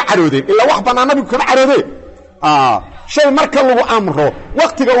نبيقوا كما عريبين إلا واحد بنانا نبيقوا كما عريبين shay marka lagu amro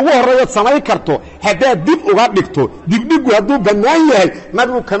waqtiga ugu horeeyo samay karto hadaa dib uga dhigto dibdigu haduu banaan yahay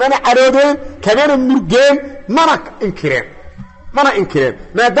nabigu kamana caroodeen kamana murgeen mana inkireen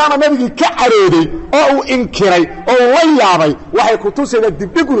maadaama nabigu ka carooday oo uu inkiray oo la yaabay waxay ku tusaydaa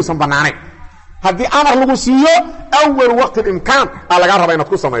dibdigu san banaanay hadii amar lagu siiyo awwal waqti imkaan laga raba inaad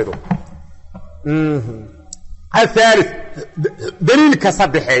ku sameeydo الثالث دليل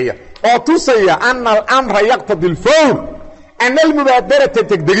كصدحيه او تصيا ان الامر يقتضي الفور ان المبادره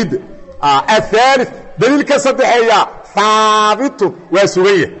تقدد الثالث دليل كصدحيه ثابت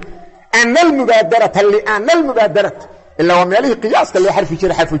وسويه ان المبادره الا هو مالي قياس اللي حرف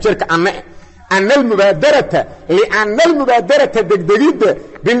جر ان المبادره لان المبادره تقدد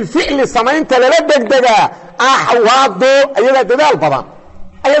بالفعل سمينت لا دغدغا احواض ايدا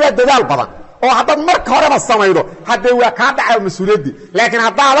ددال بدن oo hadda marka hore ba sameeydo hadda waa ka dhacay masuuliyadi laakiin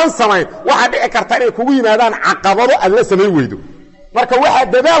hadda sameey waxa dhici karta inay kugu yimaadaan caqabado aad la sameey weydo marka waxa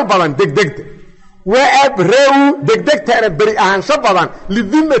dadaal badan degdegta waa abraw degdegta ana bari ahaansho badan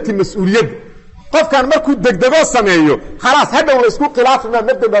lidimati masuuliyad qofkan markuu degdego sameeyo khalaas hadda wala isku khilaaf ma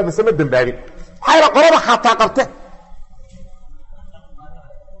dambaabin hayra qoroba xataa qabta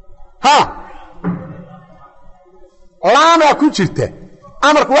laana ku jirta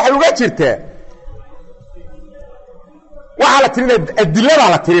amarku waxa uga jirtaa waxa la tirina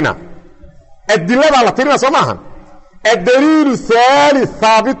adillada la tirina soomahan الدليل الثالث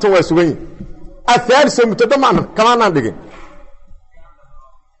ثابت وسوين الثالث متضمن كمان ندغين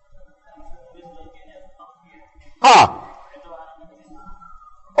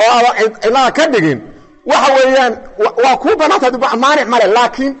لا كدغين waxa weeyaan waa ku banaatay maanic male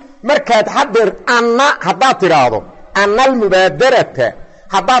laakiin markaad hadir anna hada tiraado anna almubadarata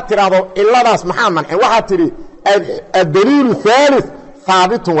hada tiraado illadaas maxamed waxa tiri الدليل الثالث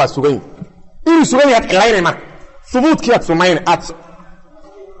ثابت وسوين إيه سوين هتقلين marka ثبوت كيات سمين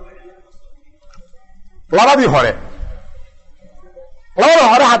labadii hore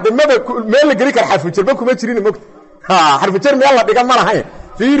hadda meel la geli kar xarfu jirba kuma jirin mogta xarfu jir meel la dhigan ma lahayn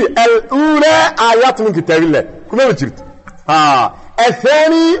fiiri al-ula ayat min kitabillah kuma jirto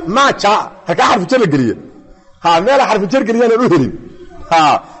الثاني ما جاء haka xarfu jir la geliyo meel xarfu jir geliyana u helin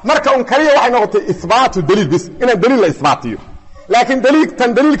marka un kaliya waxay noqotay isbaatu daliil bis ina daliil la isbaatiyo laakiin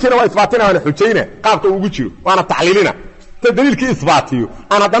daliilkiina waa isbaatina wala xujayna qaabka ugu jiro waana tacliilina daliilkii isbaatiyo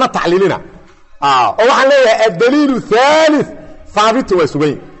ana dana tacliilina oo waxaan leeyahay ad-daliil thalith thabit wa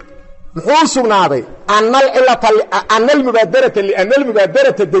subayn muxuu sugnaaday anna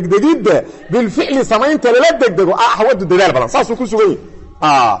al-mubadarata degdegida bil fi'li samaynta la degdego ahwadu dadaal badan saasuu ku sugay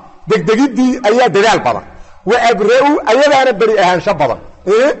degdegidii ayaa dadaal badan wa abra'u ayadaana bari ahaan shabadan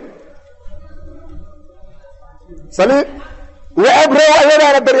salim wa abra'u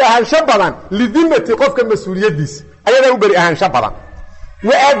ayadaana bari ahaan shabadan lidimati qofka mas'uuliyadiisa ayadaa u bari ahaan shabadan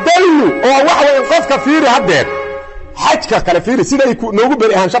wa adallu oo waxa weyn qofka fiiri hadeer xajka kale fiiri sida ay noogu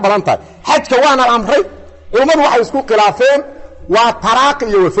bari ahaan shabadan tahay xajka waana amray culimadu waxay isku khilaafeen waa taraaqi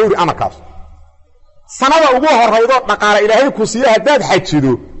iyo wafawri amarkaas sanada ugu horeydo dhaqaale ilaahay ku siiyo hadaad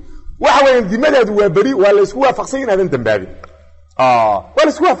xajido waxa weeyaan dimadaadu waa bari waa la isku waafaqsan inaadan dambaabin waa la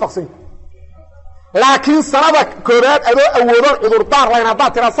isku waafaqsan laakiin sanada koobaad adoo awoodo cudur daar leen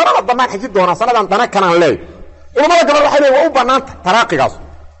hadaad tira sanada damaan xaji doona sanadan dana kanaan leey culimada gabadha waxay leeyihiin waa u banaanta taraaqigaas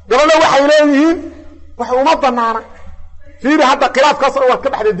gabadha waxay leeyihiin wax uma banaana fiiri hadda khilaafkaas oo ka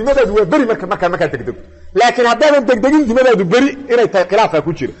baxday dimadaadu waa bari marka degdeg laakiin haddaadan degdegin dimadaadu bari inay tahay khilaafa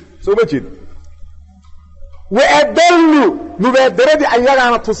ku jira soo ma jeed وأدلوا مبادرة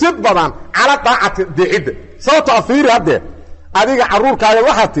أيغانا تصيب بدان على طاعة دعيدة صوت أفيري هده أديك عرورك هذا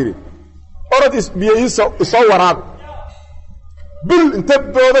واحد تري أرد يصور هذا بل انت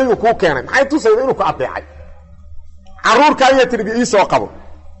بوضي وكو كان حي تصيب إنه كأطيعي عرورك هذا تري بيسو قبل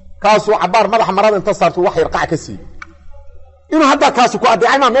كاسو عبار مدح مراد انتصرت وحي رقع كسي إنه هذا كاسو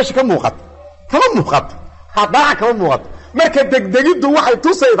كأطيعي ما ماشي كم موقت كمان موقت هضاع كمان موقت مركا دقيد وحي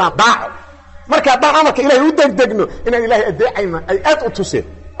تصيب ضاع marka baa amarka ilaahay u degdegno in ilaahay adeecayna ay aad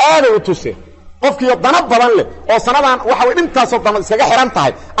u tuseen qofkii dana badan leh oo sanadan waxa way intaas oo dana iskaga xiran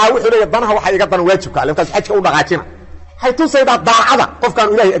tahay wuxuu leeyahay danaha waxa iga dan waajibka ah markaas xajka u dhaqaajina hay tusayda daacada qofkan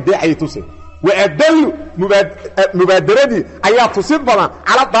ilaahay adeecay tuseen wa adal mubaadaradi ayaa tusib badan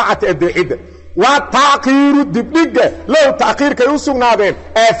ala daacati adeecida wa taaqiru dibdiga law taaqiirka ay u sugnaadeen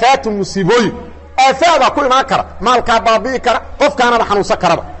aafaatu musiiboy aafaada ku imaan kara maalka baabii kara qofkaana xanuunsan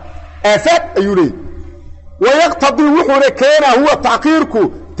karaba آفات أيولي ويقتضي وحونا كان هو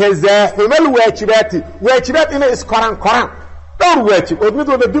تأخيرك تزاحم الواجبات واجبات إنا إسكران قران دور واجب ودمد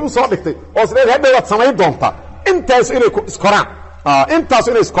ودبو صادقتي وصلين هذا واتسمعين دونتا انتاس إنا إسكران انتاس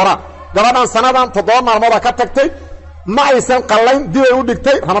إنا إسكران قرابان سنادان تضونا الموضة كتكتي ما يسان قلين دي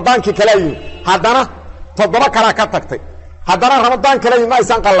يودكتي رمضان كي كلايين هادانا تضونا كلا كتكتي هادانا رمضان كلايين ما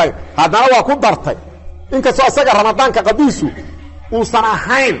يسان قلين هادانا واكو دارتي إنك سواساق رمضان كقديسو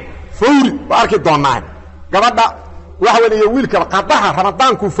وصناحين فوري واركي دونان gabadha waxa weeye wiilka qadaha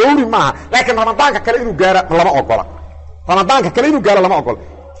ramadaanku fawri maaha laakiin ramadaanka kale inuu gaaro lama ogola ramadaanka kale inuu gaaro lama ogola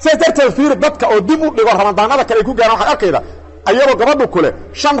saytarta fiir dadka oo dib u dhigo ramadaanada kale ku gaaro waxa arkayda ayadoo gabadhu kule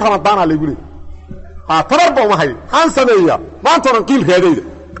 5 ramadaana lagu leeyahay tabarba ma hay han sameeya maanta oran qiil raadayda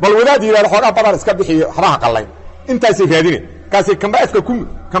bal wadaad ilaa xogaa badar iska bixiyo xabaha qalay intaas raadine kaasi kamba afka kum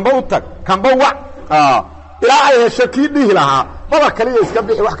kamba u tag kamba wa ilaa ay shaki dhihi lahaa badar kale iska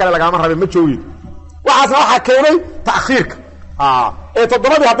bixi wax kale laga ma rabin ma joogi waxaasna waxa keenay taakhiirka ee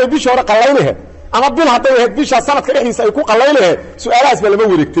todobadii haday bisha hore qalaynahay ama bil haday ahayd bisha sanadka dhexdiisa ay ku qalaynahay su'aalahaas ba lama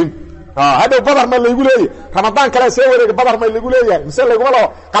wareegtin hada badar ma lagu leeyahay ramadaan kale soo wareeg badar ma lagu leeyahay mise lagu malo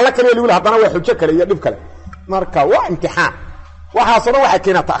qala kale lagu leeyahay hadana waa xujo kale iyo dib kale marka waa imtixaan waxaasna waxa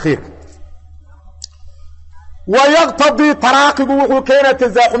keenay taakhiirka ويقتضي تراقب وحكينا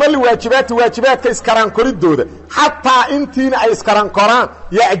تزاحم الواجبات واجبات كإسكران كوريدودا حتى انتين أي إسكران قران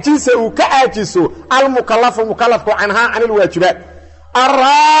يعجز وكعاجز المكلف مكلف عنها عن الواجبات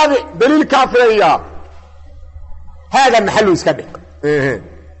الرابع دليل كافرية هذا محل إسكابه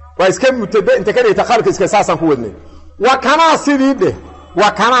وإسكاب متبع انت كده يتخالك إسكاساسا كودني وكما سيده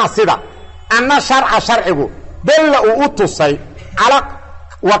وكما سيده أن شرعه دل أوتصي على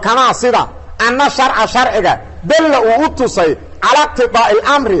وكما سيده أن شرعه دل أوتصي على اقتضاء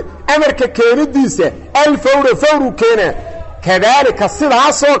الأمر أمر كينديسة الفور فور كينا كذلك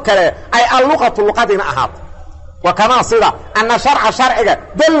الصدى سوكرة أي اللغة اللغة أحط وكما صدى أن شرعه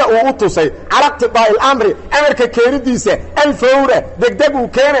دل أوتصي على اقتضاء الأمر أمر كينديسة الفور دقدقوا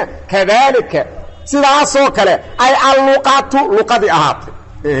كينا كذلك صدى سوكرة أي اللغة أحط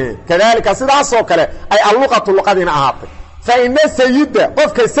كذلك صدى سوكرة أي اللغة أحط فإن السيد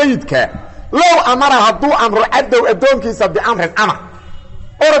قفك السيدك لو أمر هدو أمر عدو أدونكيسا بأمر أمر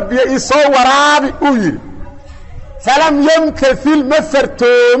أرد يصور رابي أويل فلم يمتثل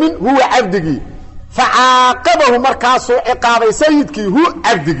مفرتومن هو عبدك فعاقبه مركاسو عقابي سيدك هو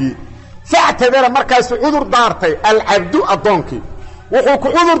عبدك فاعتبر مركاسو عذر دارتي العبد أدونكي وحوك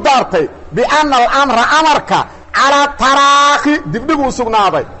عذر دارتي بأن الأمر أمرك على تراخي دبدو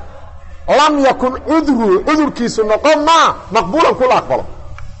سقناضي لم يكن عذر كيسو نقوم مقبولا كل أقبله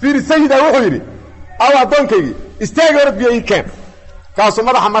في السيدة وحيري أو أدونكي استاجرت بيه كان كاسو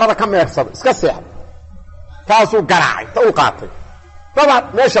مدح مرضى كم يحصل اسكا سيحب كاسو قرعي توقاتي طبعا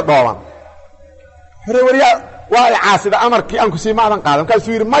ماشي دولا هروريا واي عاسدة أمركي أنكو سيماء قادم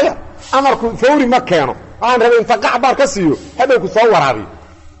كاسو يري مايا أمركو فوري ما كانوا أنا ربي انفقع بار كسيو هذا يكو صور هذه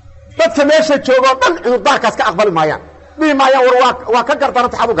بس ماشي تشوغو دل عدودار كاسكا أقبل مايان بي مايان وكا قردانا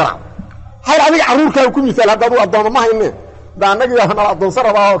تحابو قرع هاي عدي عروركا يكون مثال هذا أبو أدوما ما هينين دا نجي أنا أدون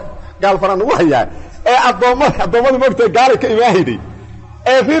صربا قال فران وحيا أدوما مكتب قال كإماهدي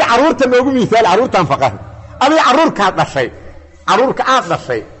في عرورتا نوغو مثال عرورتا انفقه أبي عروركا هذا الشيء caruurka aad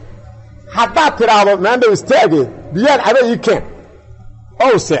dhashay haddaad tidhaahdo maandhow istaage biyaad caba ii keen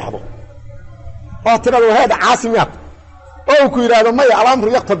oo seexdo oo tidhahdo wahaada caasimiyaad oo ku yidhaahdo maya alamru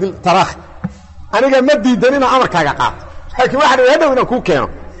yaqtadi taraakh aniga ma diidan inaan amarkaaga qaato laakiin waxaan hadhow inaan kuu keeno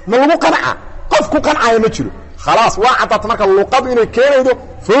ma lagu qanca qof ku qancaya ma jiro khalaas waa caddaata marka luqadu inay keenaydo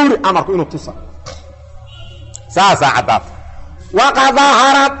fawri amarku inuu tusa saasaa caddaata waqad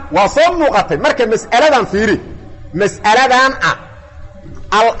daharad waa soo muuqatay marka mas'aladan fiiri mas'aladan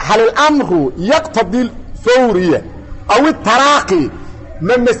hal al-amru yaqtadi fawriya aw at-taraaqi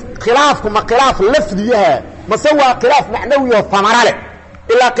khilaafku ma khilaaf lafdiyaha ma sawa khilaaf macnawi oo famarale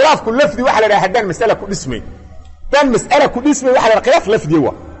ila khilaafku lafdi waxa la yiraahdaa hadan mas'ala ku dhismay dan mas'ala ku dhismay waxa la yiraahdaa khilaaf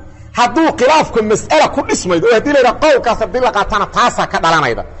lafdiya hadduu khilaafku mas'ala ku dhismay oo hadii la yiraahdo qowlkaas hadii la qaatana taasa ka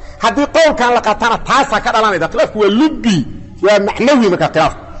dhalanayda haddii qowlkan la qaatana taasa ka dhalanayda khilaafku waa lubbi waa macnawi marka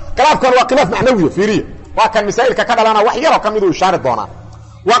khilaafkan waa khilaaf macnawi fiiriya waa kan masaa'ilka ka dhalana wax yar oo kamid uu ishaari doona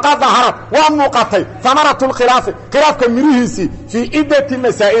waqad daharat wa muuqatay thamaratu al-khilaaf khilaafka mirihiisi fi iddati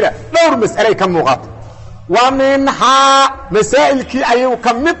masaa'ila dhowr mas'alay ka muuqatay wa minha masaa'ilki ayuu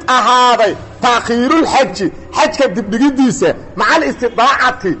kamid ahaaday taakhiirul hajka dibdhigidiisa macal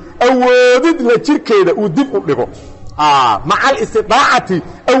istidaacati awoodid la jirkeeda uu dib u dhigo macal istidaacati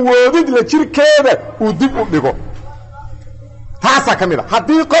awoodid la jirkeeda uu dib u dhigo taasa kamida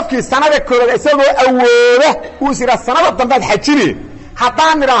hadii qofkii sanada kooda isagoo awooda uu sira sanada dambaad xajiri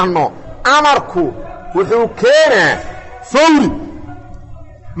haddaan niraahno amarku wuxuu keenaa fawri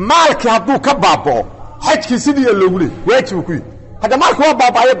maalkii hadduu ka baaba'o xajkii sidii loogu leeyahay waajibu ku yidhi hadda maalku waa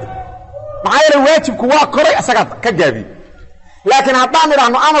baaba'ayada maxaa yeelay waajibku waa koray isaga ka gaabiyey laakiin haddaan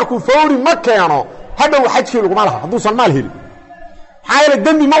niraahno amarku fawri ma keeno hadhow xajkii laguma laha hadduusan maal helin maxaa yeelay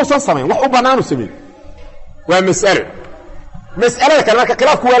dembi ma usan samayn wax u bannaanu sameyn waa mas'alo مسألة كلمة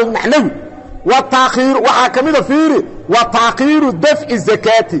خلاف هو المعنوي والتأخير وحاكمه فيري وتأخير دفع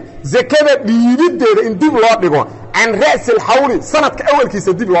الزكاة زكاة بيدد ان ديب لو دغو عن رأس الحول سنة اول كيس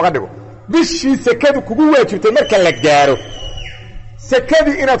ديب لو دغو بشي زكاة كوغو واجبتay marka la gaaro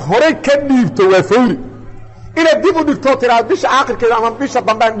zakadii inaad hore ka dhiibto waa fawri inaad dib u dhigto tiraad bisha aakhirkeeda ama bisha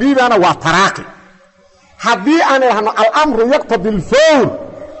damban dhiibana waa taraaqi hadii aan ahno al-amru yaqtadi al-fawr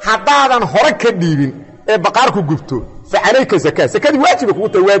hadaadan hore ka dhiibin ee baqaarku gubto فعليك زكاة زكاة واجبك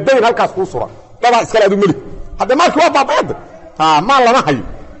وتوادين هالكاس كوسرة طبعا اسكال ادو ملك هذا مالك وابا بعد ما الله ما هي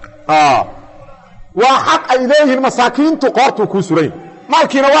وحق اليه المساكين تقارتو كوسرين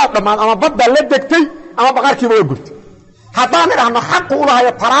مالكينا واقع اما بدل لا دغتي اما بقاركي با غبت هذا نحن حق ولها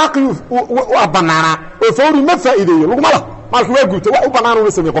تراقي وبنانا وفوري ما فائده لغما له مالك waa غبت wax u banaan oo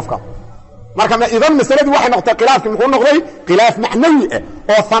sameey qofka marka ma idan masaladu waxay noqotay khilaafki muxuu noqday khilaaf macnawi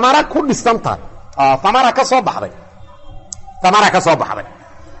oo thamara ku dhisanta thamara ka soo baxday ثمرة كصباح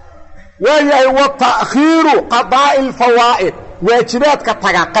وهي وتأخير قضاء الفوائد واجبات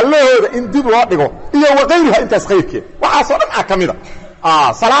كتغا قلهودا ان ديب لو دغو iyo waqeyrha inta isqeyrkeed waxa soo dhan kamida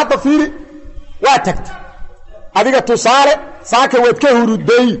salaada fiiri waa tagtay adiga tusaale saaka wad ka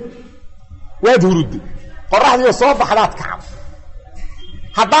huruday wad huruday qoraxdiyo soo baxdaad ka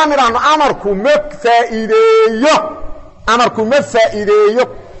haddaan iraahno amarku ma faa'iideeyo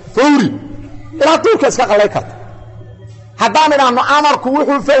fawri ila tuurka iska qalay karta haddaan idhaahno amarku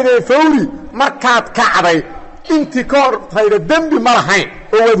wuxuu faa'iideeyey fawri markaad kacday intii ka hor tayda dembi ma lahayn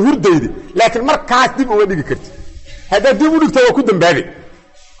oo waad hurdayda laakiin markaas dib uga dhigi karti haddaad dib u dhigto waa ku dambaabe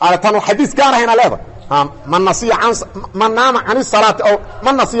tan xadiis gaar ahayna leedahay man naama can salaati aw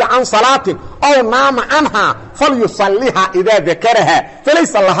man nasiya can salaatin aw naama canha falyusalliha idaa dakaraha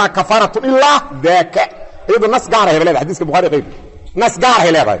falaysa laha kafaratun ilaa daaka iyadoo nas gaar ahay leedahay xadiiska bukhaari qayb nas gaar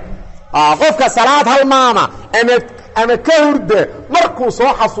ahay leedahay qofka salaad hal maama ama ka hurda markuu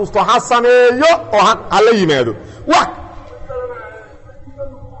soo xasuusto ha sameeyo oo ha la yimaado wax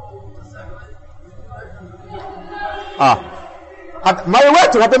ma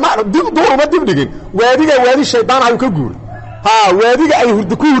yawaatu hada ma dib duur dib dhigin waadi shaydaan ay ka guur waadiga ay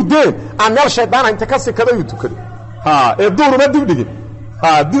hurdo ku hurdeen aan meel shaydaan inta ka sikada uu tukado ee duur ma dib dhigin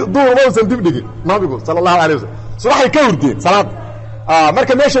duur ma usan dib dhigin nabigu sallallahu alayhi wasallam subaxay ka hurdeen salaad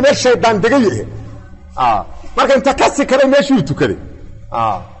marka meesha shaydaan degay marka inta ka sikaray meeshii tukaday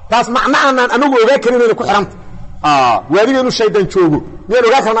taas macnaan anagu ogaa karin inay ku xiranta waadiga inuu shaydaan joogo meel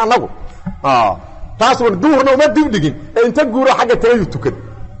ogaa karna anagu taas war duurna uma dib dhigin inta guuro xagga tareeyo tukad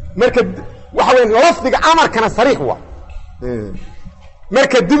marka waxa weyn lafdiga amarkana sariix waa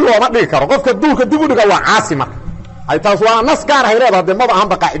marka dib looma dhigi karo qofka duurka dib u dhiga waa caasi marka ay taas waa nas gaar ah leedahay hadda ma ahan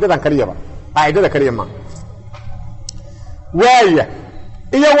qaacidadan kaliya ma waaya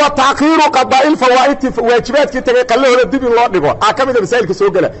iyo wa taaqiiru qada'il fawaa'id waajibaadkii tagay qalahooda dib in loo dhigo kamida masaa'ilka soo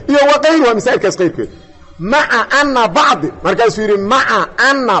gala iyo waqayr waa masaa'ilka isqeyrkeed مع أن بعض مركز فيري مع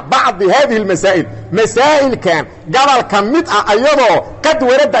أن بعض هذه المسائل مسائل كان قبل كمدة أيضا قد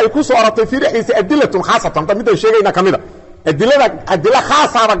ورد يكون صورة في رحيس أدلة خاصة تمتى الشيء كمدة أدلة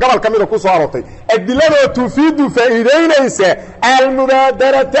خاصة قبل كمدة كون صورة أدلة تفيد فائدين ليس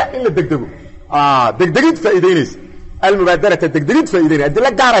المبادرة إلا دقدقوا دقدقيت فائدين ليس المبادرة دقدقيت فائدين أدلة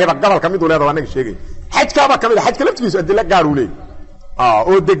قارة هي قبل كمدة ولا هذا الشيء حج كابا كمدة حج كلمت فيه أدلة قاروا لي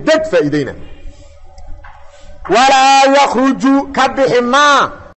ودقدقت فائدين ولا يخرج كبحما